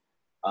kind of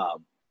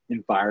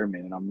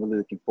environment, and I'm really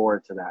looking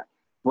forward to that.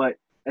 But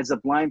as a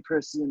blind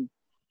person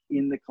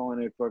in the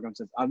culinary program,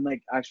 since I'm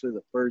like actually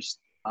the first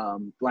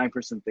blind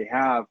person they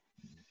have,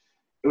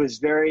 it was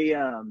very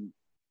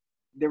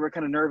they were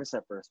kind of nervous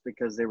at first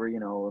because they were,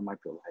 it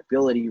might be a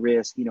liability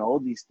risk, all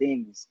these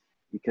things,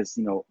 because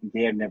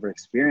they had never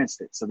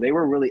experienced it. So they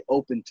were really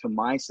open to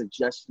my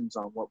suggestions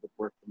on what would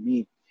work for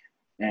me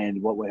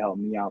and what would help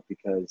me out,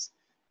 because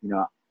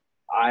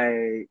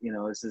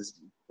this is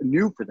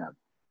new for them.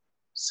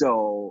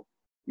 So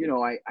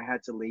I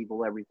had to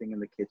label everything in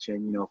the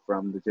kitchen,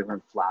 from the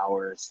different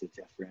flours to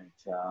different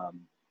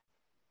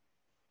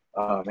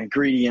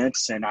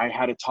ingredients. And I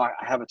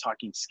have a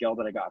talking scale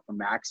that I got from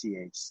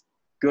Maxi. It's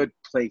a good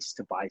place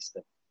to buy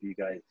stuff if you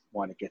guys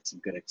want to get some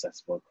good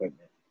accessible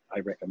equipment. I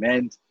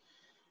recommend.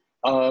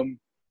 I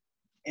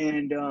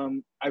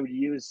would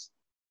use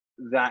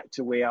that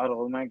to weigh out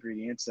all of my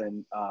ingredients.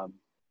 And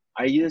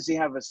I usually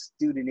have a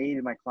student aide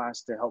in my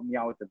class to help me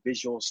out with the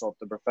visuals. So if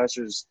the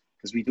professors,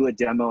 because we do a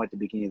demo at the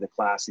beginning of the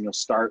class, and you'll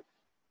start,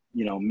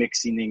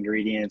 mixing the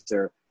ingredients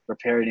or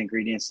preparing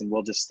ingredients, and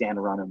we'll just stand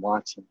around and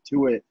watch him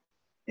do it.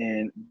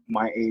 And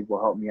my aide will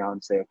help me out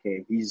and say,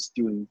 okay, he's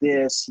doing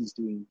this, he's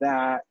doing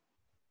that.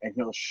 and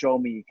he'll show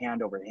me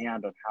hand over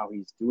hand on how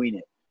he's doing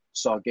it.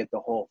 So I'll get the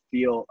whole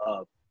feel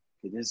of,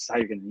 okay, this is how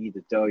you're going to knead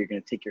the dough. You're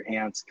going to take your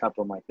hands, cup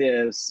them like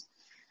this,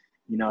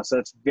 you know. So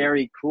it's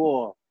very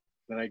cool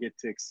that I get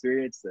to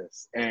experience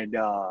this. And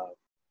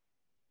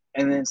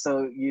then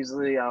so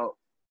usually I'll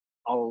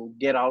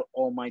get out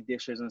all my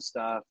dishes and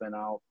stuff, and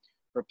I'll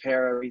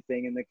prepare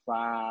everything in the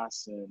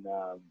class. And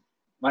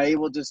I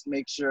will just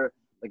make sure,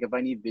 like, if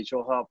I need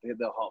visual help,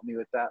 they'll help me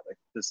with that. Like,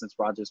 since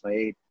Roger's my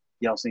aide,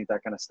 he helps me with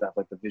that kind of stuff,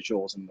 like the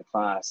visuals in the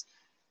class.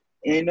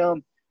 And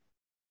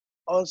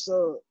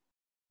also,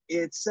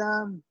 it's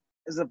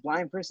as a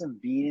blind person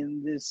being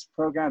in this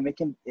program,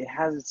 it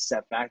has its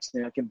setbacks.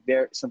 You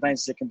know,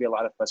 sometimes it can be a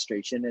lot of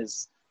frustration,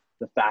 is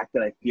the fact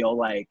that I feel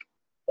like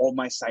all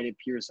my sighted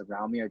peers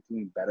around me are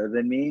doing better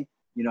than me.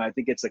 You know, I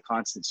think it's a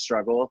constant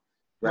struggle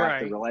where I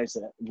have to realize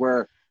that I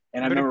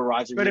remember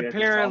Roger. But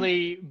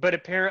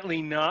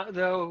apparently not,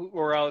 though,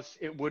 or else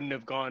it wouldn't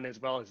have gone as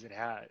well as it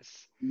has.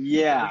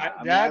 Yeah,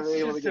 that's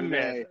just a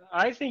myth.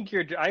 I think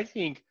you're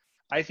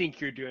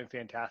doing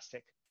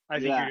fantastic. I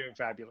think you're doing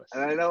fabulous.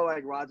 And I know,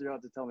 like, Roger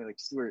had to tell me, like,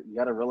 Stuart, you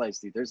got to realize,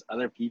 dude, there's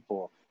other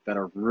people that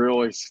are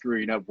really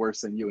screwing up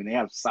worse than you, and they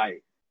have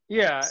sight.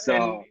 Yeah.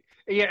 So.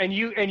 And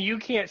you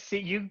can't see.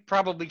 You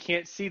probably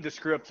can't see the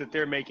screw ups that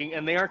they're making,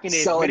 and they aren't going to.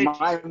 So in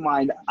my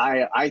mind,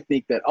 I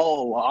think that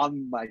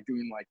I'm like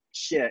doing like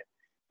shit,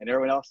 and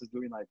everyone else is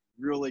doing like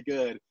really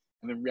good,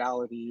 and in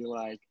reality,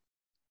 like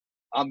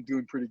I'm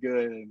doing pretty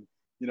good, and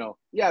you know,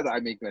 yeah, I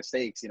make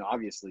mistakes, you know,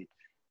 obviously,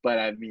 but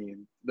I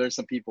mean, there's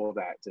some people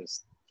that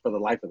just, for the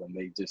life of them,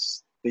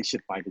 they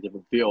should find a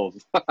different field.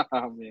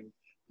 I mean,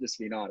 just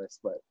being honest,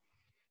 but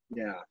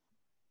yeah.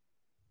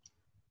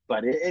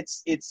 But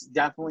it's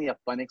definitely a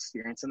fun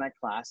experience in that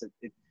class.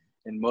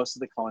 In most of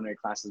the culinary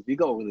classes, we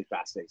go really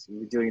fast paced.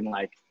 We're doing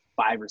like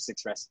 5 or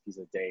 6 recipes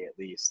a day at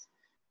least,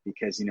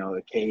 because, you know,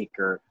 a cake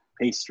or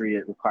pastry,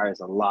 it requires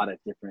a lot of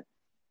different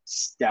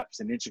steps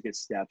and intricate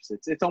steps.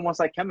 It's almost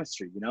like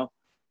chemistry, you know.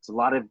 It's a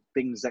lot of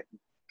things that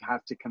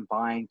have to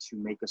combine to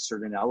make a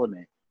certain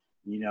element,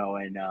 you know.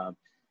 And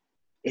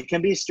it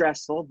can be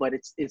stressful, but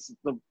it's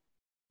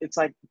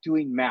like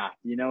doing math,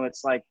 you know.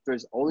 It's like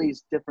there's all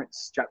these different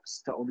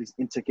steps to all these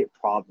intricate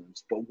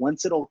problems, but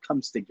once it all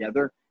comes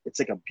together, it's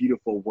like a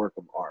beautiful work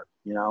of art,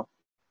 you know.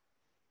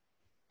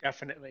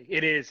 Definitely,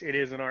 it is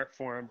an art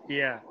form.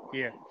 Yeah.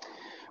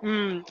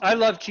 I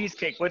love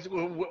cheesecake.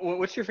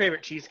 What's your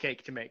favorite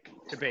cheesecake to bake?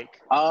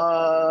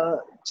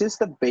 Just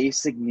the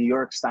basic New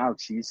York style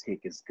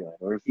cheesecake is good.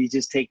 Or if you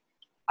just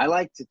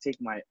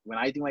when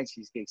I do my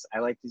cheesecakes, I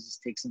like to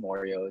just take some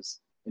Oreos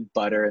and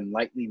butter and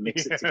lightly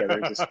mix it together.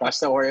 Just crush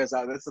the Oreos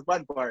out. That's the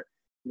fun part.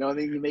 You know,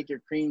 then you make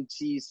your cream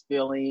cheese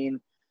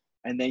filling,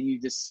 and then you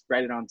just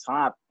spread it on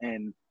top,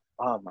 and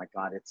oh my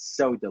God, it's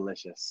so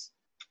delicious.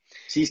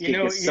 Cheesecake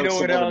is so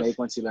simple to make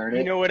once you learn it.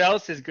 You know what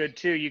else is good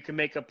too? You can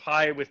make a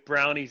pie with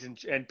brownies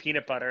and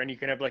peanut butter, and you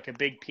can have like a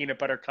big peanut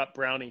butter cup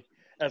brownie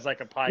as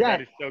like a pie. Yeah.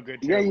 That is so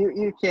good too. Yeah,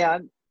 you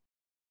can.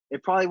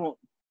 It probably won't.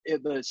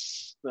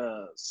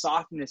 The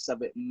softness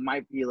of it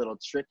might be a little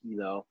tricky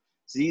though.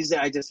 So usually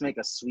I just make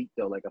a sweet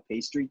dough, like a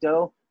pastry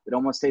dough. It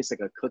almost tastes like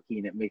a cookie,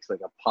 and it makes like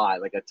a pie,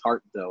 like a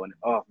tart dough. And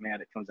oh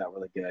man, it comes out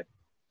really good.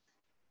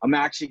 I'm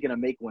actually gonna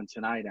make one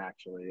tonight,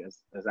 actually,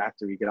 as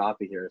after we get off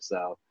of here.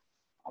 So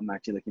I'm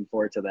actually looking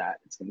forward to that.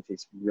 It's gonna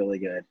taste really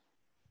good.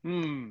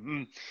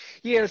 Mm-hmm.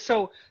 Yeah.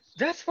 So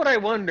that's what I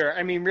wonder.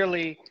 I mean,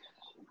 really,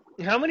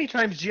 how many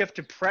times do you have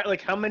to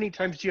how many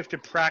times do you have to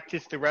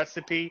practice the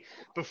recipe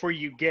before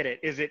you get it?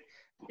 Is it,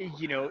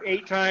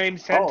 8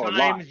 times, 10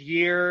 times,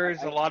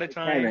 years, a lot of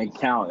times? I can't even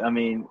count. I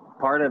mean,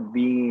 part of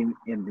being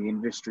in the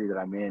industry that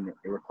I'm in,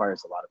 it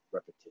requires a lot of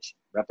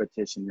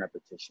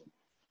repetition,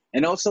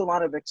 and also a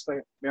lot of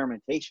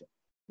experimentation.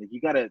 Like, you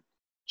got to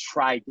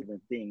try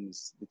different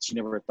things that you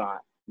never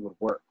thought would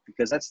work,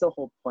 because that's the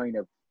whole point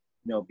of,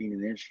 being in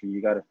the industry.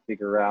 You got to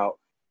figure out,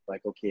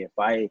 like, okay, if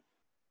I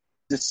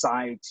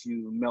decide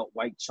to melt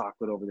white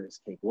chocolate over this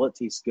cake, will it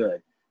taste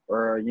good?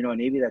 Or,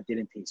 maybe that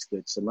didn't taste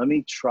good, so let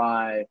me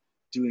try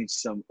doing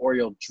some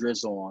Oreo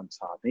drizzle on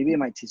top. Maybe it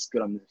might taste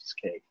good on this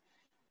cake.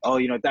 Oh,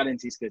 that didn't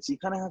taste good. So you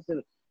kind of have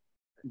to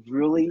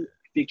really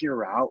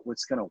figure out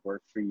what's going to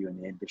work for you in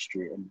the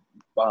industry, and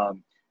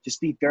just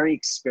be very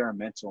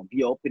experimental and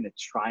be open to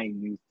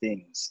trying new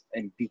things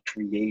and be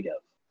creative.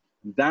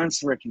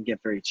 That's where it can get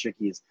very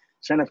tricky, is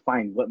trying to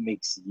find what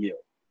makes you.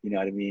 You know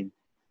what I mean?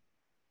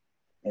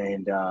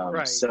 And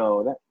right.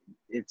 So that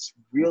it's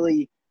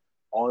really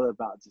all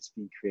about just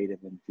being creative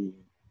and being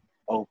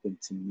open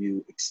to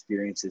new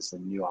experiences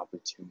and new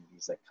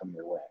opportunities that come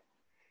your way.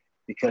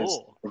 Because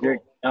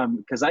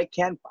because I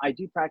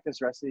do practice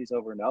recipes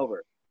over and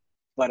over,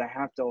 but I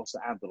have to also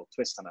add a little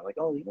twist on it. Like,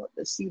 oh,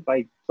 let's see if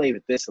I play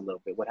with this a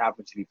little bit. What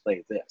happens if you play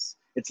with this?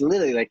 It's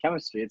literally like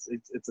chemistry. It's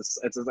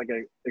like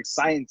a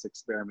science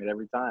experiment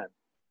every time,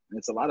 and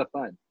it's a lot of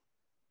fun.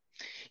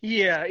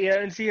 Yeah,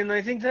 and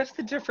I think that's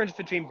the difference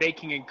between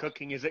baking and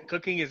cooking. Is that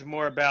cooking is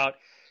more about,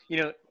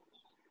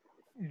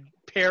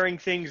 pairing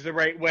things the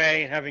right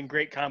way and having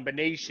great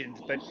combinations,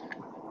 but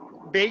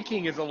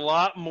baking is a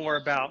lot more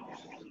about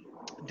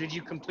did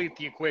you complete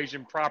the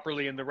equation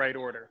properly in the right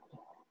order?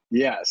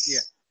 Yes. Yeah.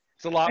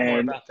 It's a lot more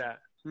about that.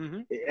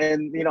 Mm-hmm.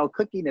 And,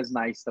 cooking is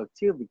nice, though,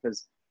 too,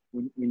 because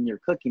when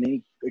you're cooking,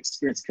 any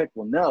experienced cook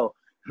will know,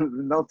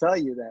 they'll tell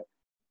you that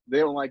they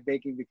don't like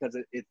baking because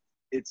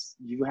it's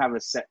you have a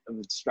set of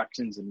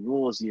instructions and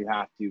rules you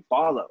have to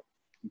follow.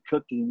 In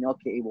cooking,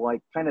 okay, well,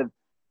 I kind of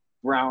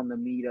brown the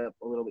meat up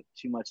a little bit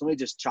too much. Let me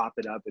just chop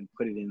it up and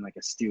put it in like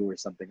a stew or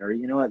something. Or,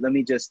 you know what,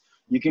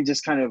 you can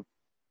just kind of,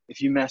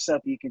 if you mess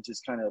up, you can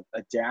just kind of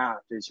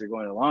adapt as you're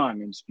going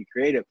along and just be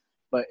creative.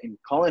 But in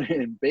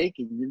culinary and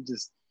baking,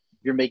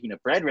 you're making a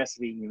bread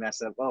recipe and you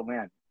mess up, oh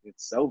man,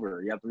 it's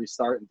over. You have to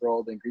restart and throw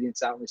all the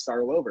ingredients out and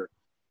restart all over.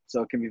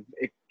 So it can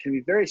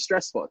be very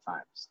stressful at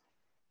times.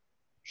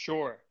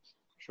 Sure.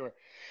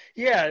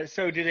 Yeah.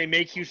 So do they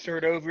make you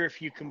start over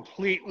if you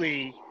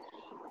completely,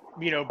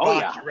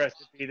 botch your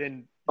recipe?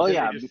 Then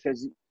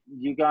because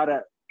you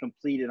gotta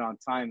complete it on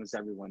time as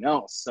everyone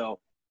else. So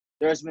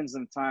there's been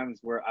some times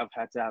where I've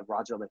had to have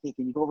Roger like, hey,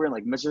 can you go over and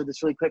like measure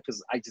this really quick?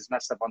 Because I just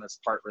messed up on this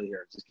part right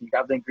here. Just can you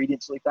grab the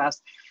ingredients really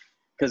fast?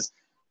 Because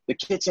the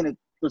kitchen,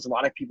 there's a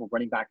lot of people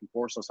running back and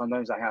forth. So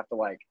sometimes I have to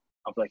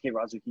I'll be like, hey,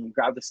 Roger, can you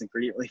grab this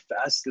ingredient really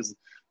fast? Because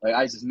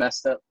I just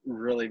messed up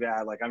really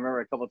bad. Like I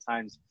remember a couple of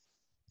times,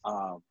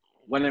 it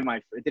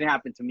didn't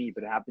happen to me,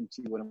 but it happened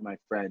to one of my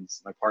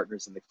friends, my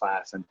partners in the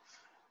class. And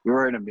we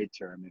were in a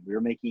midterm and we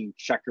were making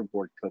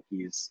checkerboard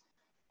cookies.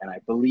 And I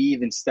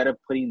believe instead of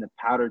putting the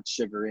powdered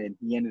sugar in,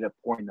 he ended up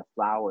pouring the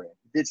flour in.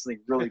 He did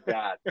something really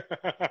bad.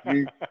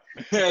 He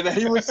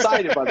was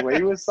cited, by the way.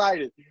 He was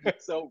cited.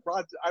 So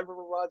I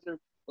remember Roger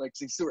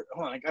saying, Stuart,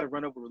 hold on, I got to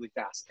run over really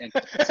fast. And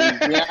so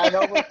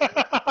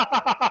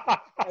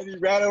he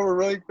ran over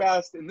really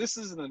fast. And this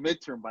is in the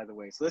midterm, by the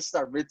way. So this is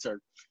our midterm.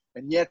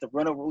 And he had to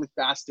run over really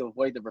fast to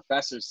avoid the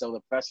professor so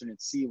the professor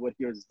didn't see what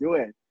he was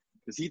doing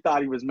because he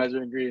thought he was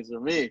measuring ingredients for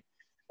me.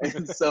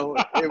 And so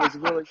it was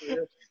really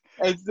good.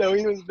 And so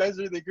he was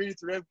measuring the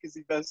ingredients for him because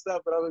he messed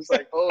up. And I was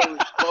like, holy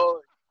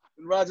moly.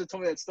 And Roger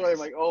told me that story. I'm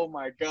like, oh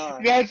my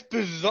God. That's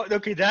bizarre.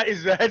 Okay,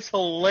 that's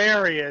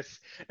hilarious.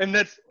 And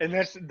that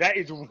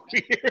is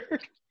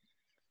weird.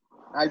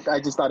 I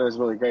just thought it was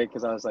really great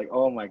because I was like,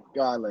 oh my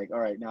God, all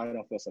right, now I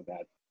don't feel so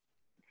bad.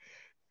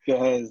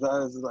 Because I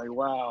was like,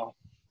 wow.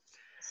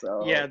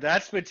 So yeah,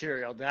 that's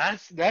material.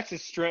 That's a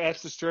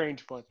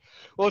strange one.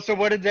 Well, so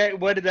what did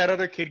that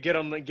other kid get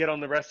on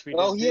the recipe?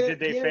 Did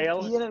they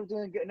fail? He ended up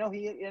doing good. No,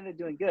 he ended up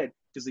doing good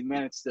because he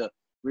managed to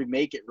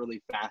remake it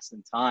really fast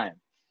in time.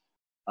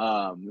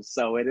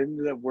 So it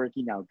ended up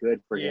working out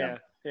good for him.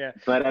 Yeah.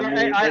 But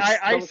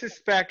I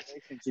suspect,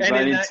 in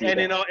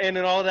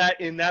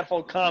that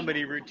whole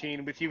comedy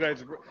routine with you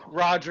guys,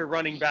 Roger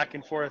running back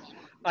and forth,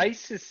 I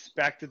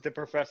suspect that the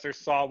professor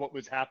saw what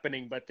was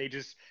happening, but they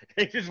just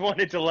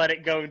wanted to let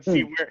it go and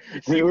see where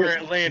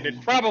it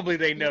landed. Probably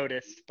they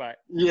noticed, but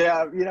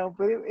yeah,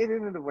 but it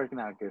ended up working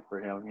out good for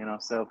him,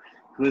 So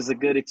it was a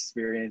good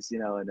experience,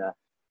 and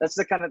that's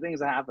the kind of things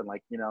that happen,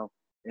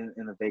 in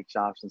the bake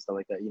shops and stuff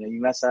like that.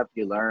 You mess up,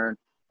 you learn,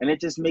 and it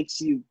just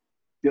makes you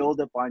build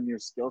up on your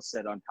skill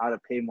set on how to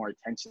pay more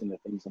attention to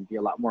things and be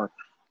a lot more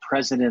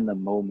present in the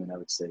moment, I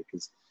would say,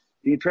 because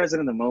being present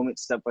in the moment,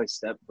 step by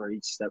step, for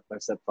each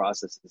step-by-step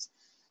process is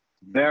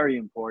very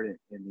important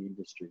in the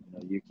industry.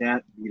 You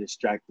can't be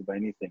distracted by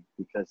anything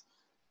because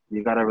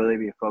you got to really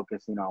be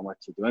focusing on what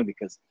you're doing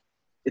because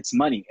it's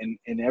money, and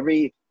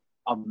every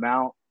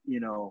amount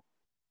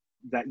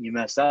that you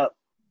mess up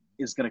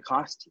is going to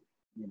cost you.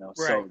 Right.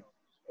 So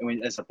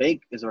as a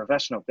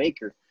professional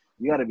baker,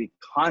 you got to be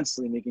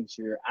constantly making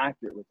sure you're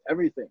accurate with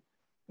everything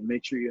and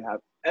make sure you have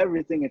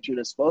everything at your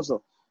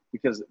disposal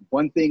because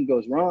one thing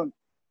goes wrong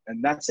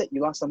and that's it.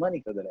 You lost some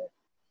money for the day.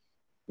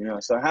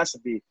 So it has to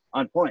be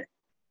on point.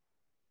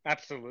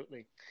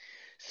 Absolutely.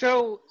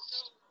 So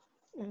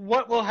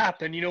what will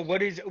happen?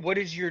 What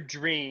is your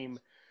dream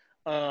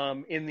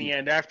in the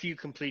end after you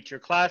complete your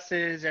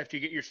classes, after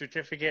you get your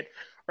certificate?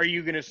 Are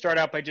you going to start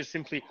out by just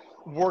simply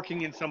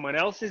working in someone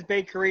else's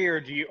bakery, or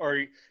do you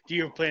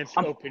have plans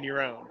to open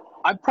your own?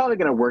 I'm probably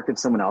going to work in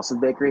someone else's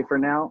bakery for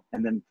now,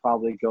 and then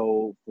probably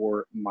go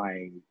for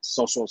my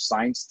social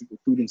science,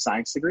 food and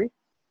science degree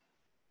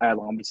at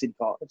Long Beach City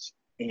College.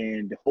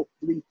 And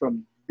hopefully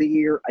from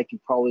there, I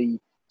can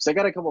so I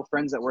got a couple of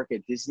friends that work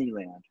at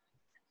Disneyland,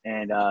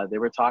 and they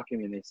were talking to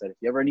me, and they said, if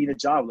you ever need a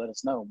job, let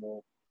us know, and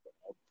I'll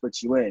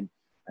put you in.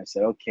 I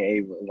said,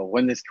 okay, well,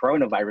 when this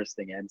coronavirus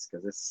thing ends,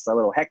 because it's a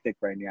little hectic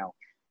right now,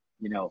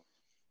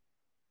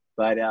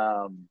 But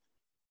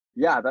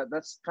yeah,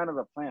 that's kind of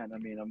the plan. I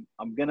mean,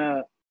 I'm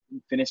gonna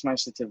finish my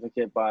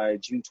certificate by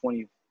June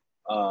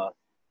of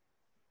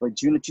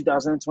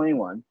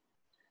 2021,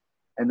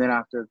 and then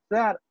after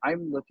that,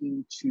 I'm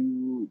looking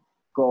to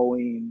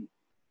going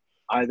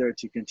either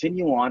to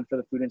continue on for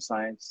the food and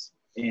science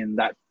in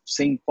that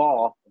same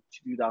fall of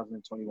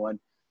 2021,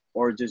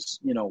 or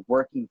just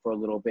working for a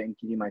little bit and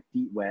getting my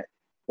feet wet,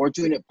 or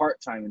doing it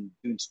part-time and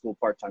doing school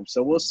part-time.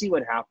 So we'll see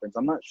what happens.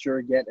 I'm not sure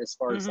yet as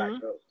far as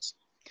that goes.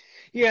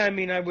 Yeah, I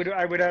mean, I would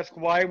ask,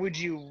 why would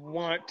you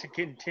want to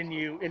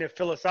continue, in a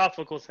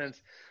philosophical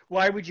sense,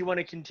 why would you want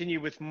to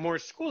continue with more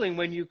schooling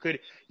when you could,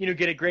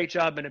 get a great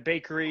job in a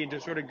bakery and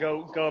just sort of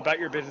go about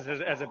your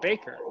business as a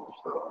baker?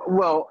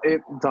 Well,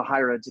 the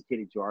higher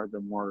educated you are, the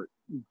more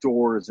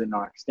doors it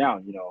knocks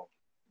down.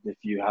 If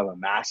you have a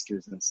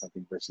master's in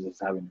something versus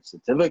having a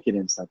certificate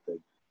in something,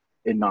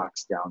 it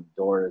knocks down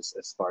doors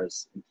as far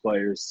as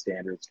employers'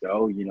 standards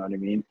go. You know what I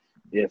mean?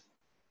 If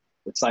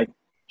it's like,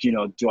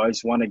 do I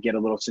just want to get a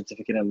little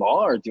certificate in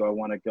law, or do I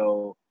want to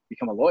go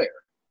become a lawyer,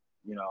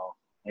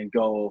 and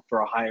go for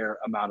a higher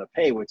amount of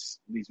pay, which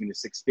leads me to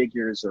six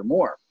figures or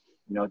more,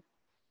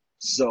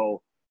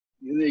 So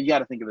you got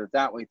to think of it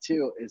that way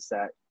too, is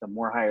that the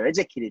more higher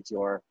educated you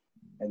are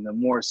and the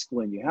more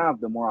schooling you have,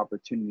 the more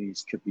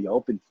opportunities could be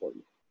open for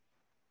you.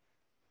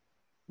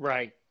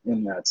 Right.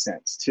 In that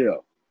sense too.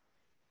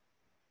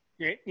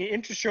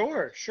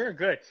 Sure,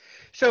 good.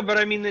 So, but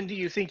I mean, then do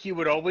you think you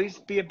would always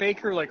be a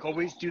baker, like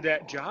always do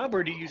that job,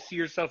 or do you see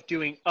yourself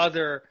doing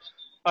other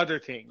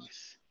things?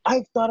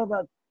 I've thought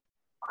about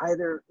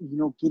either,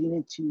 getting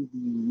into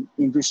the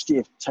industry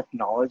of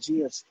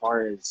technology as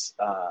far as,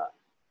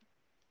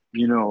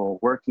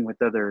 working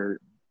with other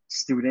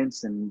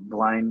students and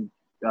blind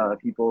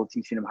people,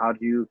 teaching them how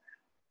to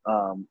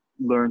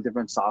learn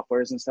different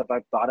softwares and stuff.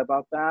 I've thought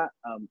about that,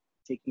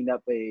 taking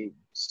up a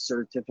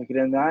certificate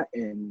in that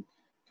in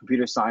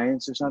computer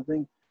science or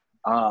something.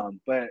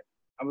 But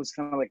I was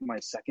kind of like my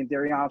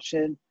secondary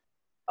option.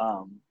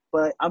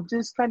 But I'm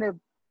just kind of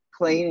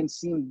playing and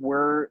seeing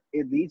where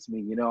it leads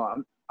me.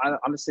 I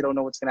honestly don't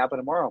know what's going to happen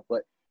tomorrow,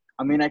 but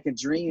I mean, I can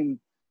dream.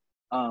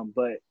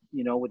 But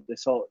with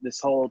this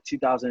whole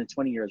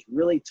 2020 year has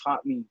really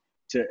taught me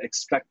to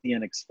expect the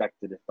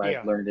unexpected if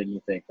I've learned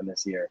anything from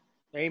this year.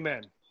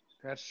 Amen.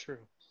 That's true.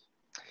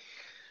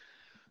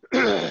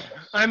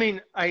 I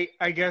mean,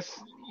 I guess,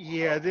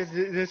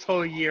 this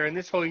whole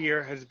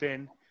year has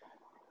been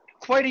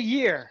quite a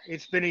year.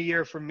 It's been a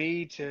year for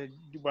me to,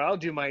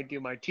 do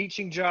my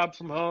teaching job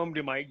from home,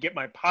 get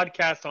my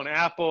podcast on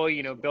Apple,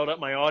 build up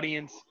my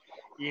audience,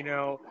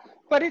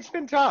 but it's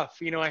been tough.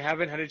 I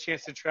haven't had a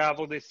chance to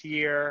travel this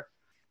year.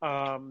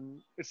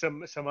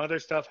 Some other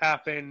stuff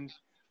happened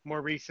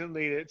more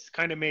recently that's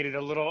kind of made it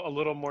a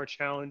little more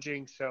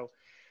challenging. So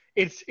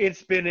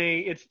it's been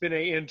an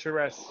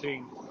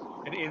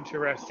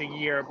interesting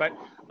year, but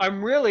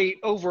I'm really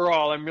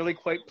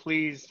quite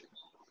pleased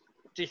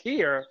to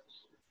hear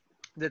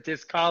that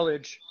this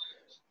college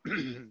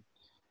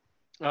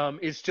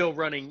is still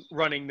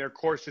running their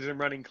courses and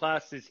running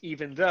classes,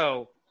 even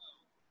though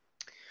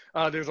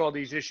there's all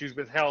these issues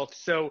with health.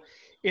 So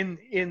in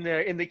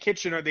the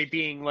kitchen, are they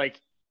being like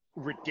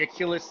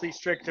ridiculously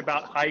strict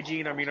about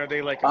hygiene? I mean, are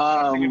they like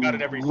obsessing about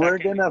it every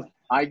second?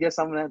 I guess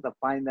I'm gonna have to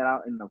find that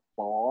out in the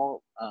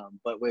fall.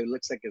 But what it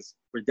looks like is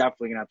we're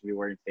definitely gonna have to be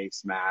wearing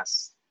face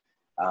masks.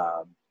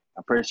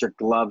 I'm pretty sure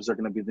gloves are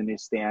gonna be the new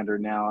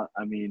standard now.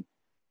 I mean,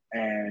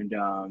 and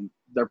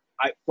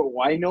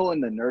I know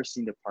in the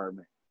nursing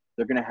department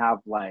they're gonna have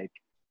like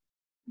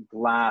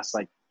glass,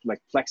 like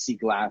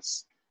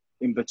plexiglass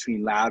in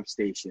between lab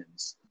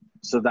stations,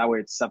 so that way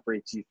it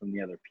separates you from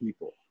the other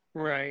people.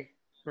 Right.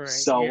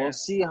 So we'll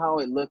see how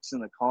it looks in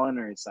the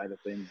culinary side of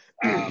things.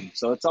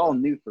 So it's all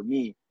new for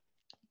me.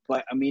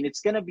 But, I mean,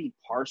 it's going to be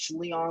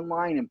partially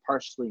online and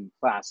partially in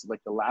class. Like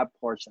the lab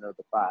portion of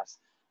the class,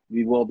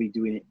 we will be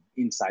doing it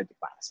inside the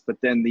class. But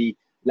then the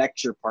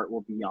lecture part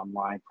will be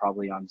online,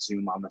 probably on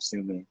Zoom, I'm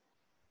assuming.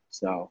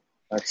 So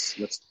that's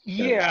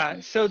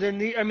So then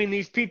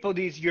these people,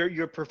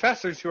 your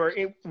professors who are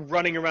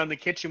running around the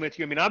kitchen with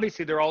you, I mean,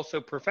 obviously they're also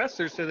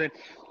professors. So then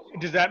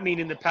does that mean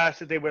in the past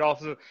that they would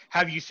also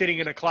have you sitting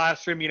in a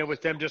classroom,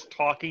 with them just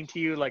talking to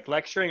you, like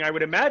lecturing? I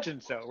would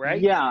imagine so,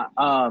 right? Yeah.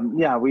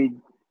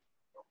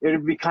 It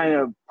would be kind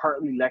of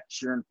partly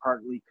lecture and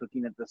partly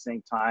cooking at the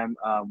same time.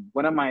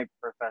 One of my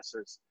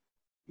professors,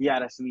 he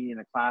had us meet in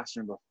a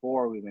classroom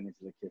before we went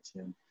into the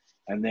kitchen.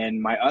 And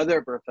then my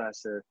other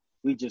professor,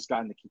 we just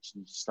got in the kitchen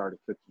and just started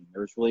cooking.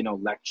 There was really no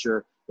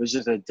lecture. It was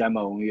just a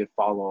demo, and we would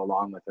follow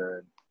along with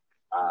her.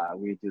 And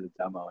we would do the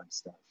demo and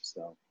stuff.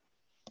 So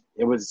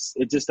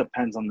it just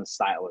depends on the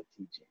style of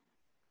teaching.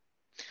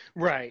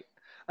 Right.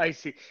 I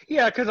see.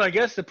 Yeah, because I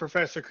guess the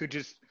professor could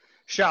just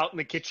shout in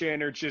the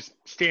kitchen or just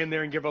stand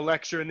there and give a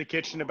lecture in the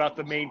kitchen about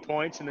the main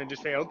points and then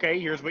just say, okay,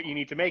 here's what you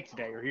need to make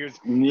today, or here's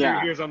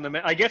on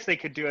the I guess they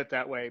could do it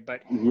that way,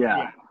 but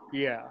yeah.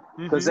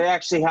 Because they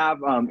actually have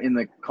in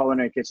the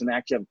culinary kitchen, they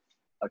actually have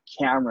a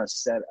camera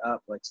set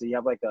up, like, so you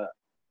have like a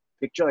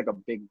picture, like a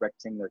big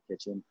rectangular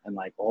kitchen and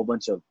like a whole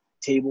bunch of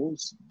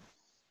tables,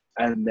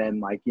 and then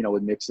like,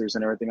 with mixers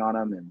and everything on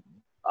them, and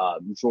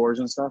drawers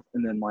and stuff,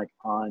 and then like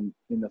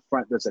in the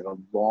front there's like a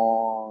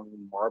long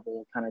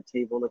marble kind of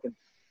table looking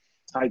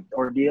type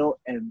ordeal,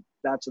 and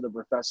that's where the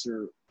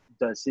professor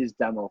does his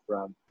demo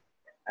from.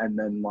 And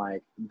then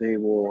like they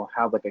will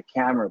have like a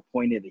camera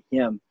pointed at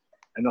him,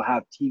 and they'll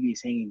have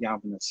TVs hanging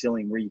down from the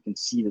ceiling where you can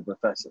see the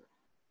professor.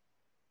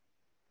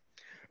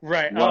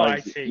 Right. I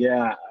see.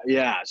 Yeah,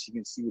 so you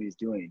can see what he's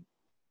doing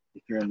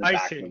if you're in the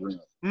back of the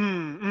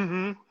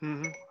room.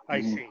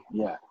 I see.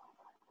 Yeah.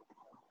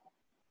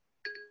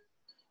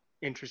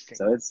 Interesting.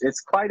 So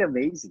it's quite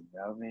amazing.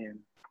 I mean,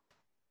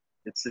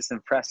 it's just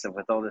impressive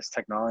with all this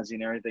technology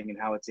and everything, and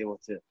how it's able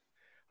to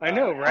I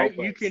know, right?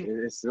 help You us.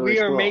 can. It's really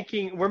cool.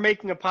 We're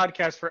making a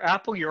podcast for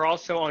Apple. You're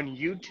also on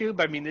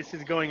YouTube. I mean, this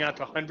is going out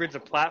to hundreds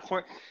of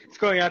platforms. It's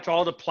going out to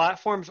all the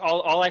platforms.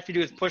 All I have to do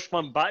is push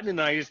one button,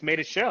 and I just made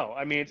a show.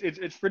 I mean,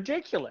 it's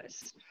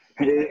ridiculous.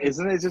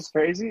 Isn't it just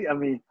crazy? I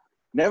mean,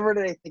 never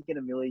did I think in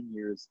a million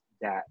years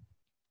that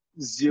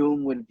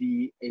Zoom would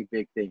be a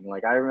big thing.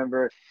 Like, I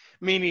remember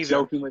Me neither.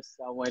 joking with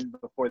someone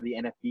before the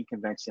NFB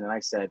convention, and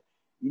I said,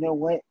 you know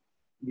what?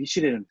 We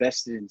should have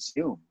invested in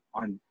Zoom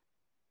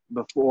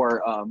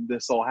before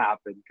this all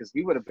happened, because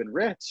we would have been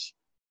rich.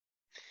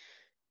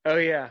 Oh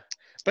yeah,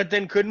 but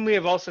then couldn't we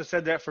have also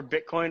said that for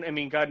Bitcoin? I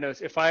mean, God knows,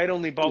 if I had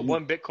only bought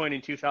one Bitcoin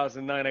in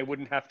 2009, I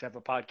wouldn't have to have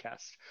a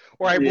podcast,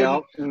 or I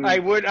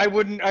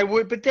wouldn't.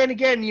 But then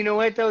again, you know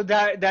what though?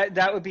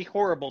 That would be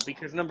horrible,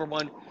 because number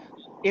one,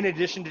 in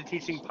addition to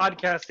teaching,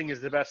 podcasting is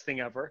the best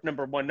thing ever.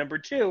 Number one. Number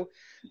two,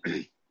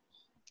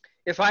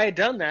 if I had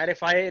done that,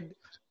 if I had,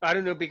 I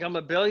don't know, become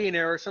a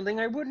billionaire or something,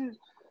 I wouldn't.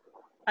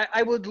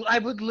 I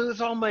would lose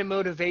all my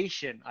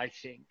motivation. I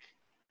think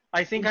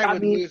I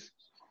would lose.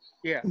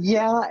 Yeah.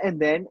 Yeah,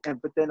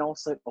 but then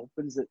also it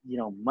opens it.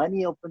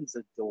 Money opens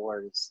the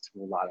doors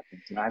to a lot of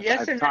things.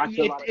 Yes, and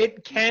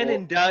it can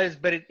and does,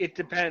 but it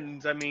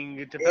depends. I mean,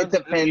 it depends.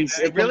 It depends.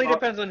 It really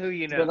depends on who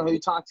you know. Depends on who you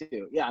talk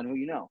to. Yeah, and who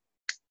you know.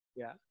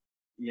 Yeah.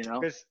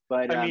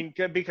 But I mean,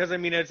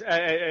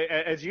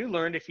 as you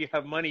learned, if you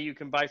have money, you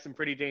can buy some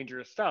pretty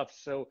dangerous stuff.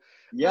 So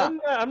yeah,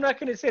 I'm not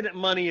going to say that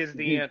money is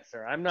the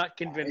answer. I'm not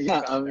convinced.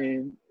 Yeah, I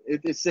mean,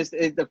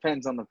 it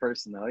depends on the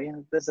person, though. Yeah,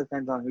 this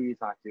depends on who you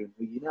talk to and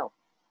who you know.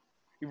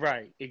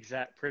 Right.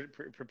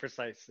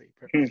 Precisely.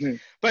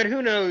 But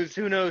who knows?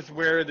 Who knows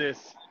where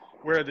this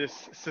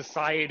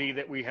society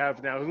that we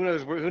have now? Who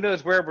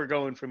knows where we're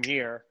going from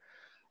here?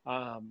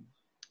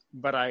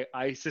 But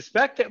I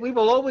suspect that we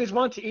will always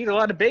want to eat a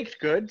lot of baked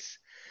goods,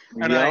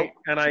 and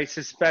I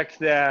suspect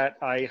that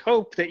I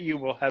hope that you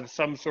will have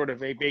some sort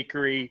of a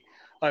bakery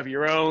of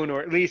your own,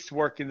 or at least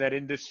work in that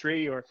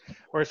industry, or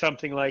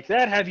something like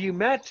that. Have you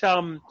met?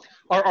 Are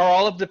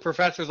all of the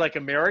professors like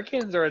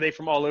Americans, or are they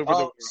from all over the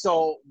world?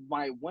 So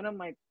one of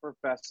my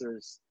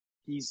professors,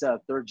 he's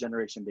a third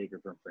generation baker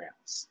from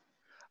France,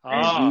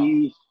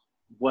 and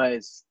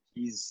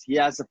he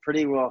has a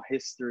pretty well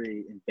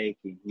history in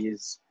baking.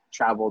 He's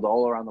traveled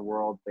all around the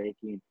world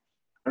baking.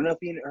 I don't know if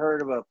you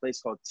heard of a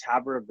place called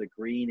Tavern of the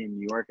Green in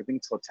New York. I think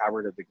it's called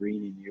Tavern of the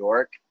Green in New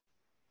York.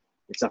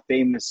 It's a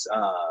famous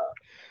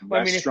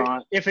restaurant. I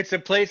mean, if it's a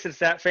place that's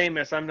that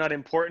famous, I'm not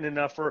important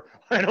enough for.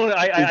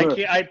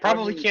 I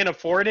probably can't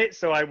afford it,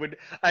 so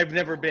I've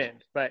never been.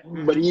 But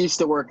he used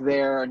to work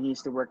there, and he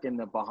used to work in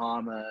the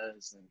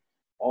Bahamas and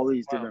all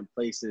these different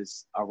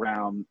places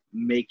around,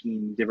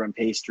 making different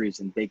pastries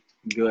and baked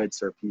goods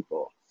for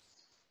people.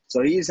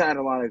 So he's had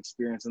a lot of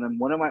experience. And then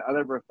one of my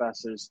other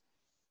professors,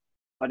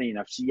 funny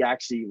enough, she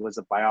actually was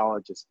a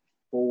biologist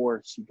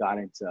before she got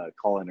into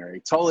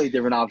culinary. Totally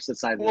different, opposite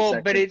side of the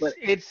spectrum. But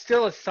it's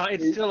still a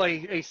science. It's still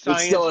a science.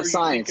 It's still a where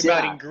science. You think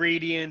about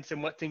ingredients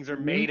and what things are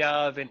made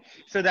of, and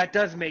so that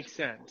does make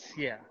sense.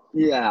 Yeah.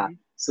 Yeah.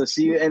 So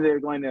she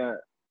ended up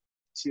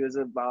she was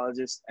a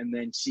biologist, and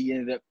then she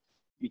ended up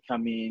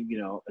becoming,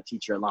 a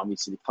teacher at Long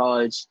Beach City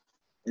College.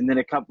 And then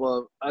a couple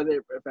of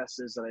other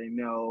professors that I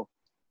know,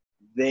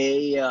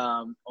 they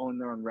own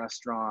their own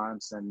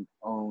restaurants and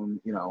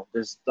own,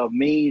 there's the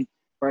main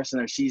person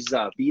there, she's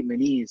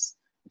Vietnamese.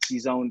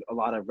 She's owned a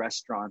lot of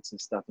restaurants and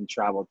stuff and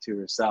traveled to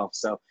herself.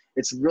 So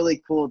it's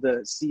really cool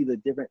to see the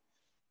different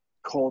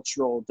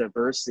cultural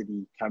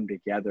diversity come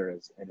together.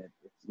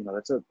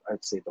 That's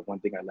I'd say the one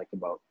thing I like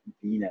about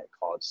being a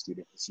college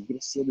student is you get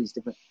to see all these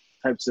different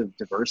types of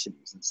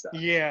diversities and stuff.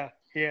 Yeah.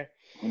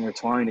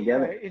 Intertwined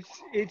together.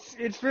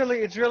 It's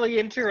really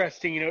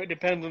interesting. It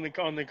depends on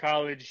the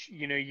college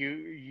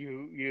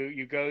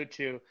you go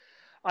to.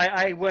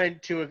 I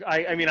went to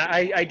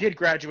I did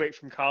graduate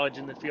from college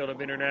in the field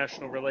of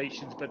international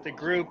relations, but the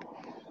group,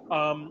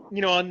 on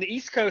the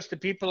East Coast, the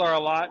people are a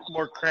lot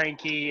more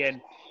cranky and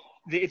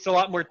it's a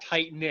lot more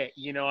tight knit.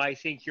 I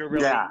think you're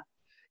really. Yeah.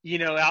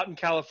 Out in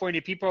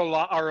California, people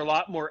are a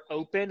lot more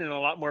open and a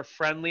lot more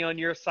friendly on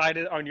your side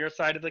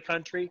of the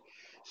country.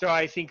 So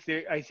I think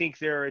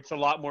it's a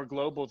lot more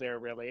global there.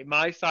 Really,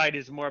 my side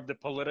is more of the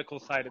political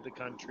side of the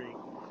country.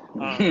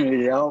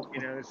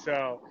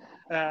 So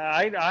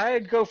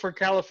I'd go for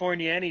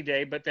California any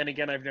day. But then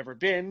again, I've never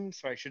been,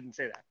 so I shouldn't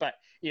say that. But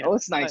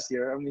it's nice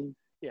here. I mean,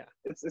 yeah,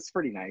 it's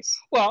pretty nice.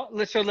 Well,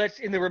 let's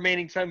in the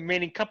remaining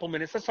couple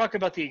minutes, let's talk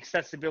about the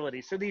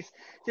accessibility. So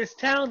this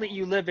town that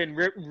you live in,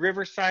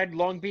 Riverside,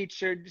 Long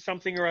Beach, or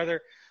something or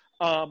other.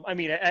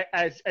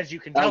 As you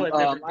can tell,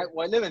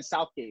 I live in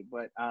Southgate,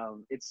 but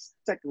it's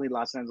technically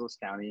Los Angeles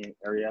County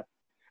area.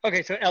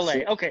 Okay, so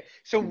LA. Okay,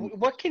 so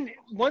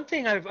one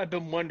thing I've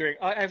been wondering,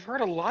 I've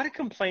heard a lot of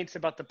complaints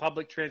about the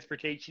public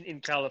transportation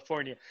in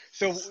California.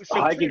 So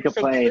I can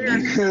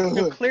complain.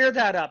 So clear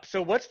that up.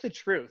 So what's the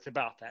truth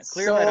about that?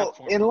 Clear that up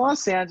for me. In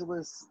Los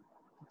Angeles,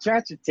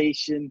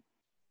 transportation,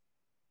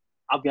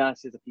 I'll be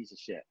honest, is a piece of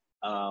shit.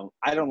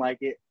 I don't like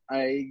it.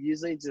 I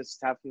usually just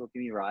have people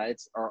give me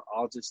rides, or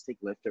I'll just take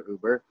Lyft or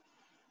Uber.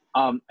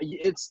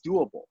 It's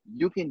doable.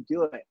 You can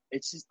do it.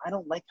 It's just I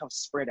don't like how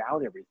spread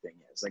out everything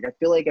is. Like I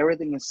feel like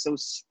everything is so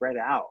spread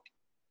out,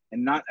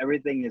 and not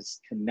everything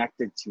is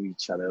connected to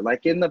each other.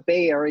 Like in the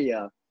Bay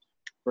Area,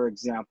 for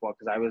example,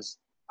 because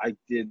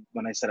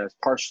when I said I was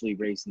partially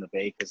raised in the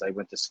Bay because I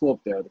went to school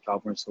up there, the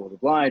California School of the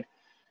Blind.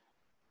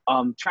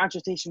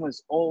 Transportation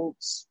was all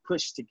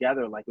pushed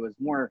together. Like it was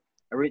more.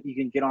 You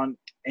can get on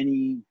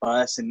any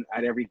bus and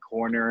at every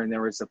corner, and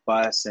there was a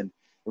bus and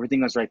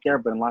everything was right there.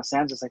 But in Los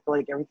Angeles, I feel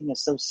like everything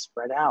is so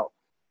spread out.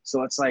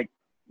 So it's like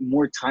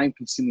more time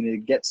consuming to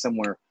get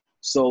somewhere.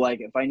 So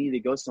like if I need to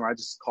go somewhere, I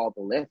just call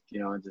the Lyft,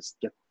 and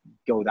just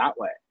go that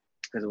way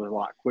because it was a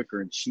lot quicker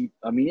and cheap.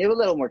 I mean, it was a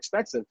little more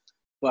expensive,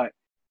 but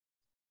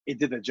it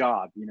did the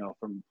job,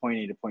 from point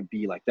A to point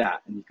B like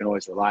that. And you can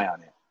always rely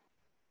on it.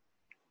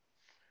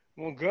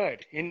 Well,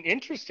 good.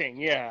 Interesting.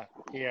 Yeah.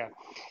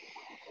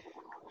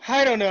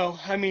 I don't know.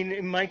 I mean,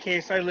 in my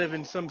case, I live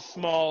in some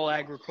small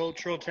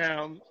agricultural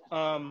town.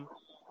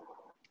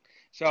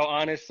 So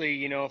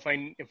honestly,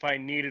 if I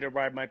needed a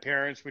ride, my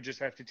parents would just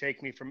have to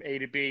take me from A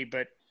to B.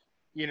 But,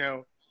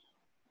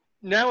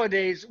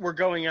 nowadays we're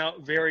going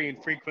out very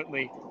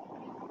infrequently.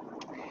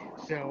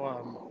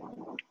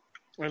 So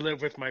I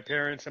live with my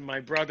parents and my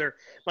brother.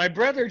 My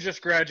brother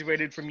just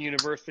graduated from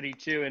university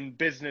too, in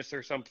business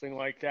or something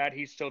like that.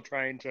 He's still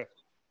trying to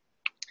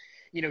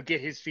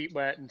get his feet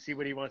wet and see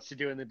what he wants to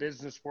do in the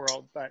business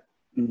world. But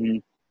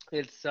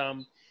it's,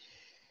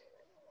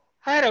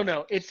 I don't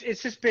know. It's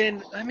just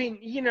been, I mean,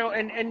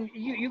 and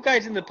you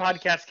guys in the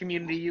podcast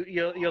community,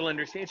 you'll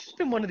understand. It's just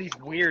been one of these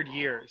weird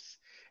years.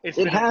 It's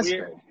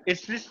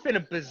just been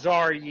a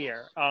bizarre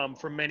year,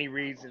 for many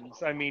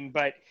reasons. I mean,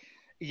 but,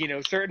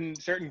 certain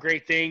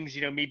great things,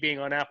 me being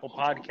on Apple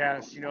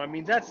Podcasts, I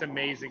mean, that's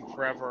amazing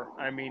forever.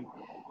 I mean,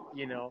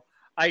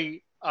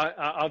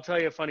 I'll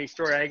tell you a funny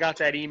story. I got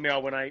that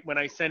email when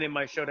I sent in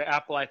my show to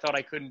Apple. I thought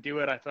I couldn't do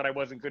it. I thought I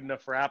wasn't good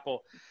enough for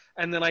Apple.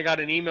 And then I got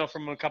an email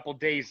from them a couple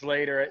days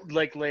later,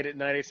 like late at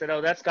night. I said,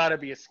 "Oh, that's got to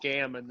be a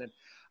scam." And then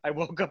I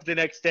woke up the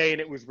next day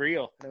and it was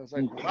real. And I was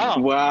like, "Wow,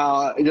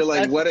 wow!" You're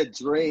like, "What a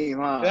dream,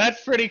 huh?"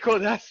 That's pretty cool.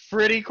 That's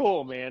pretty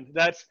cool, man.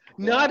 That's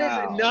not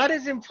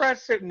as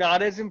impressive.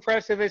 Not as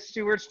impressive as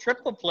Stuart's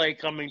triple play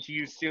coming to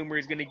you soon, where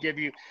he's going to give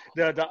you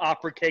the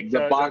opera cake, the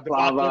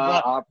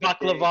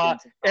baklava,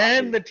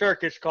 and the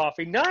Turkish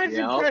coffee. Not as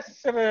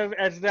impressive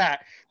as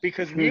that,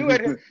 because we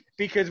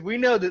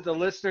know that the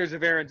listeners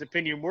of Aaron's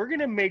Opinion, we're going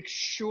to make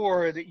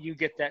sure that you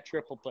get that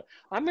triple play.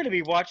 I'm going to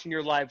be watching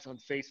your lives on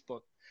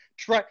Facebook.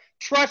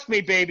 Trust me,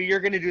 baby,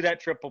 you're going to do that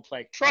triple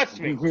play. Trust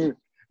me.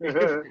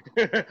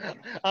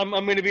 I'm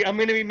going to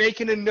be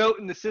making a note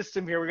in the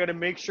system here. We're going to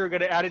make sure we're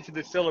going to add it to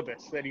the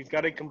syllabus that he's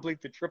got to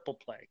complete the triple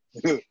play.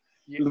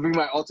 It'll be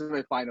my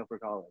ultimate final for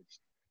college.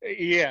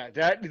 Yeah,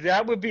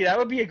 that would be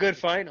a good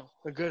final.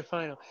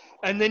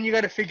 And then you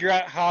got to figure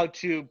out how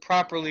to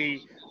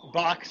properly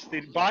box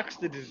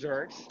the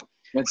desserts.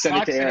 And send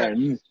it to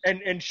Aaron.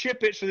 And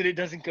ship it so that it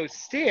doesn't go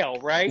stale,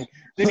 right?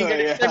 Then you got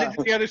to send it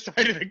to the other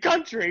side of the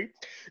country.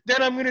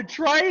 Then I'm going to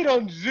try it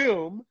on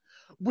Zoom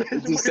with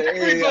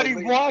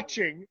everybody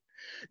watching.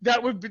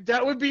 That would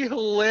be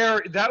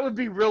hilarious. That would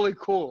be really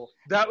cool.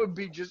 That would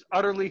be just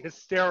utterly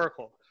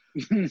hysterical.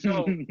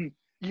 So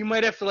you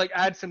might have to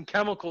add some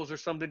chemicals or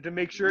something to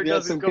make sure it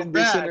doesn't go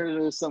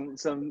bad. Some conditioner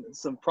or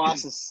some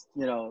process. I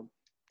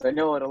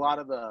know at a lot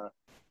of the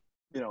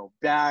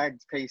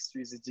bagged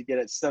pastries that you get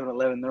at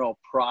 7-Eleven, they're all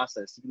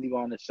processed. You can leave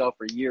them on the shelf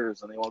for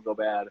years and they won't go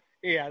bad.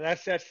 Yeah,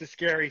 that's the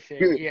scary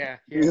thing. Yeah.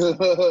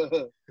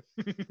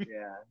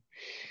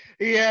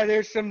 Yeah,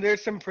 there's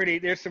some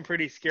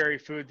pretty scary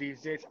food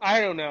these days.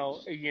 I don't know,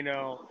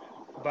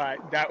 but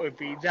that would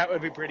be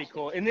pretty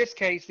cool. In this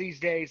case, these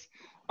days,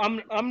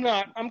 I'm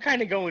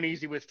kind of going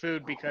easy with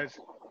food because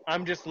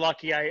I'm just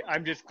lucky.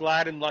 I'm just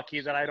glad and lucky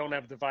that I don't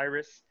have the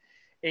virus.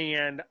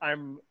 And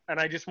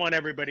I just want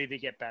everybody to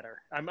get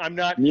better. I'm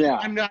not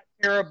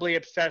terribly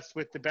obsessed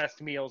with the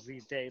best meals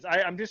these days.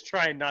 I'm just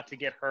trying not to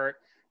get hurt,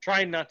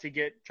 trying not to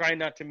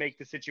make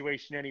the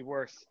situation any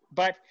worse.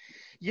 But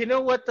you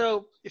know what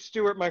though,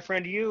 Stuart, my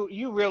friend,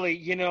 you really,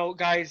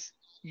 guys,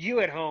 you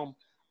at home,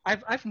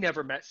 I've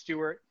never met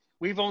Stuart.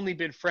 We've only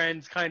been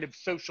friends, kind of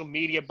social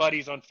media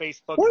buddies on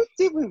Facebook. What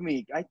did we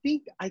meet? I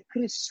think I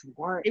could have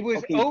sworn it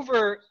was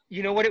over.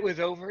 You know what it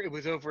was over? It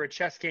was over a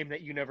chess game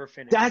that you never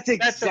finished. That's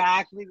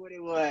exactly what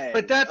it was.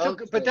 But that's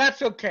okay. But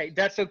that's okay.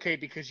 That's okay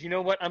because you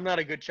know what? I'm not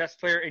a good chess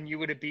player, and you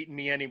would have beaten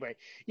me anyway.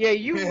 Yeah,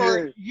 you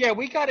were. Yeah,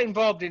 we got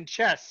involved in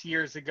chess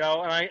years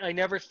ago, and I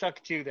never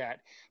stuck to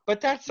that. But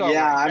that's all right.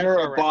 Yeah, I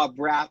remember Bob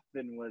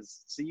Rathman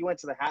was. So you went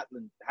to the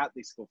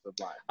Hatley School for the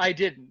Blind. I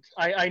didn't.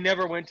 I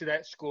never went to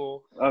that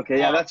school. Okay,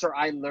 yeah, that's where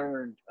I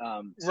learned.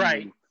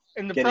 Right.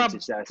 And the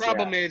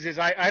problem is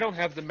I don't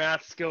have the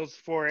math skills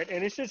for it,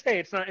 and it's just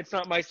it's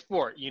not my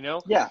sport,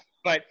 Yeah.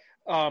 But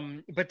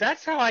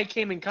that's how I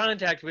came in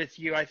contact with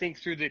you. I think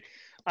through the,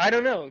 I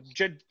don't know,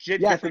 for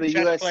the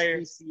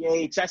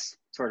USPCA chess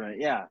tournament.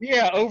 Yeah.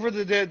 Yeah, over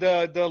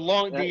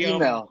the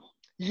email.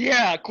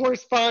 Yeah,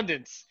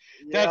 correspondence.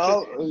 That's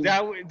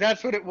know,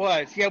 that's what it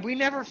was. Yeah, we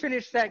never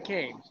finished that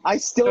game. I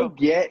still So,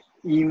 get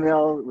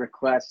email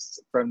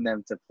requests from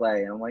them to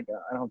play, and I'm like,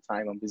 I don't have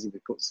time. I'm busy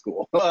with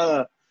school.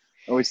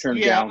 Always turn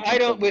them yeah, down. I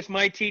don't with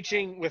my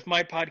teaching, with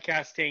my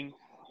podcasting.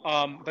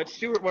 But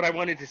Stuart, what I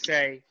wanted to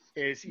say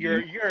is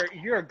you're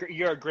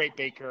a great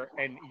baker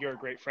and you're a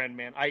great friend,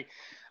 man.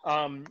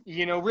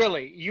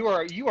 Really, you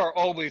are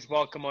always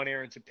welcome on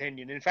Aaron's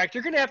Opinion. In fact,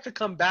 you're gonna have to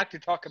come back to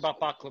talk about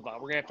baklava.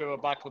 We're gonna have to have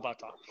a baklava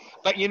talk.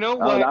 But you know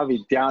what? I'll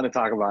be down to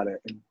talk about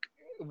it.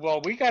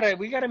 Well, we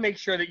gotta make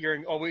sure that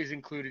you're always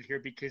included here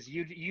because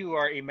you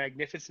are a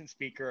magnificent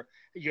speaker.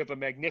 You have a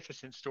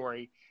magnificent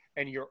story,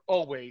 and you're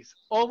always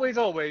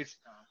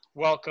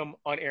welcome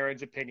on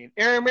Aaron's Opinion.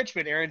 Aaron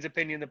Richmond, Aaron's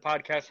Opinion, the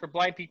podcast for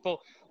blind people.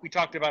 We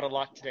talked about a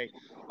lot today.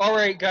 All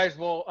right, guys.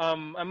 Well,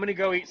 I'm gonna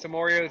go eat some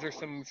Oreos or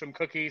some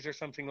cookies or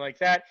something like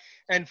that.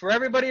 And for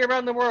everybody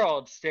around the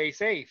world, stay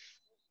safe.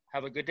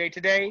 Have a good day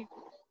today,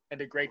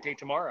 and a great day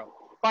tomorrow.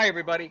 Bye,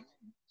 everybody.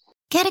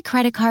 Get a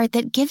credit card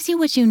that gives you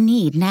what you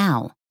need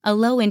now. A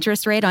low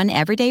interest rate on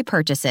everyday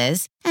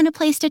purchases and a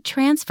place to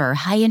transfer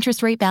high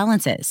interest rate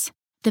balances.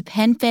 The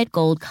PenFed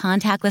Gold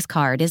Contactless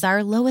Card is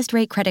our lowest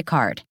rate credit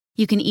card.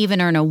 You can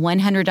even earn a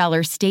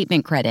 $100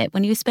 statement credit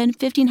when you spend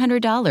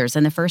 $1,500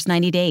 in the first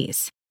 90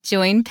 days.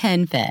 Join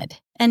PenFed,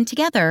 and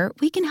together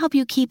we can help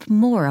you keep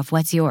more of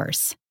what's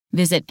yours.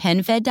 Visit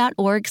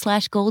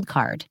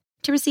PenFed.org/goldcard.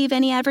 To receive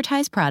any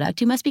advertised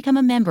product, you must become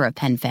a member of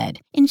PenFed,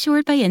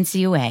 insured by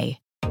NCUA.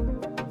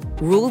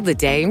 Rule the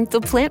day the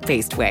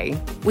plant-based way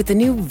with the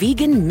new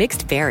vegan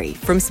mixed berry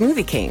from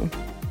Smoothie King.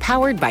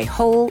 Powered by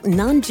whole,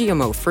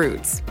 non-GMO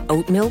fruits,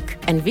 oat milk,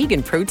 and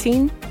vegan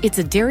protein, it's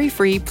a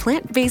dairy-free,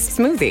 plant-based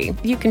smoothie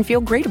you can feel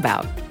great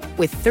about.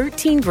 With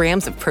 13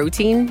 grams of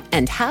protein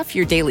and half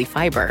your daily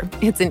fiber,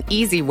 it's an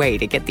easy way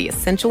to get the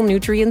essential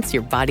nutrients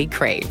your body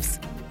craves.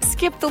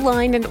 Skip the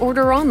line and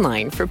order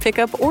online for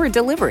pickup or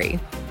delivery.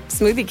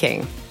 Smoothie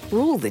King.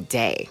 Rule the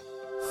day.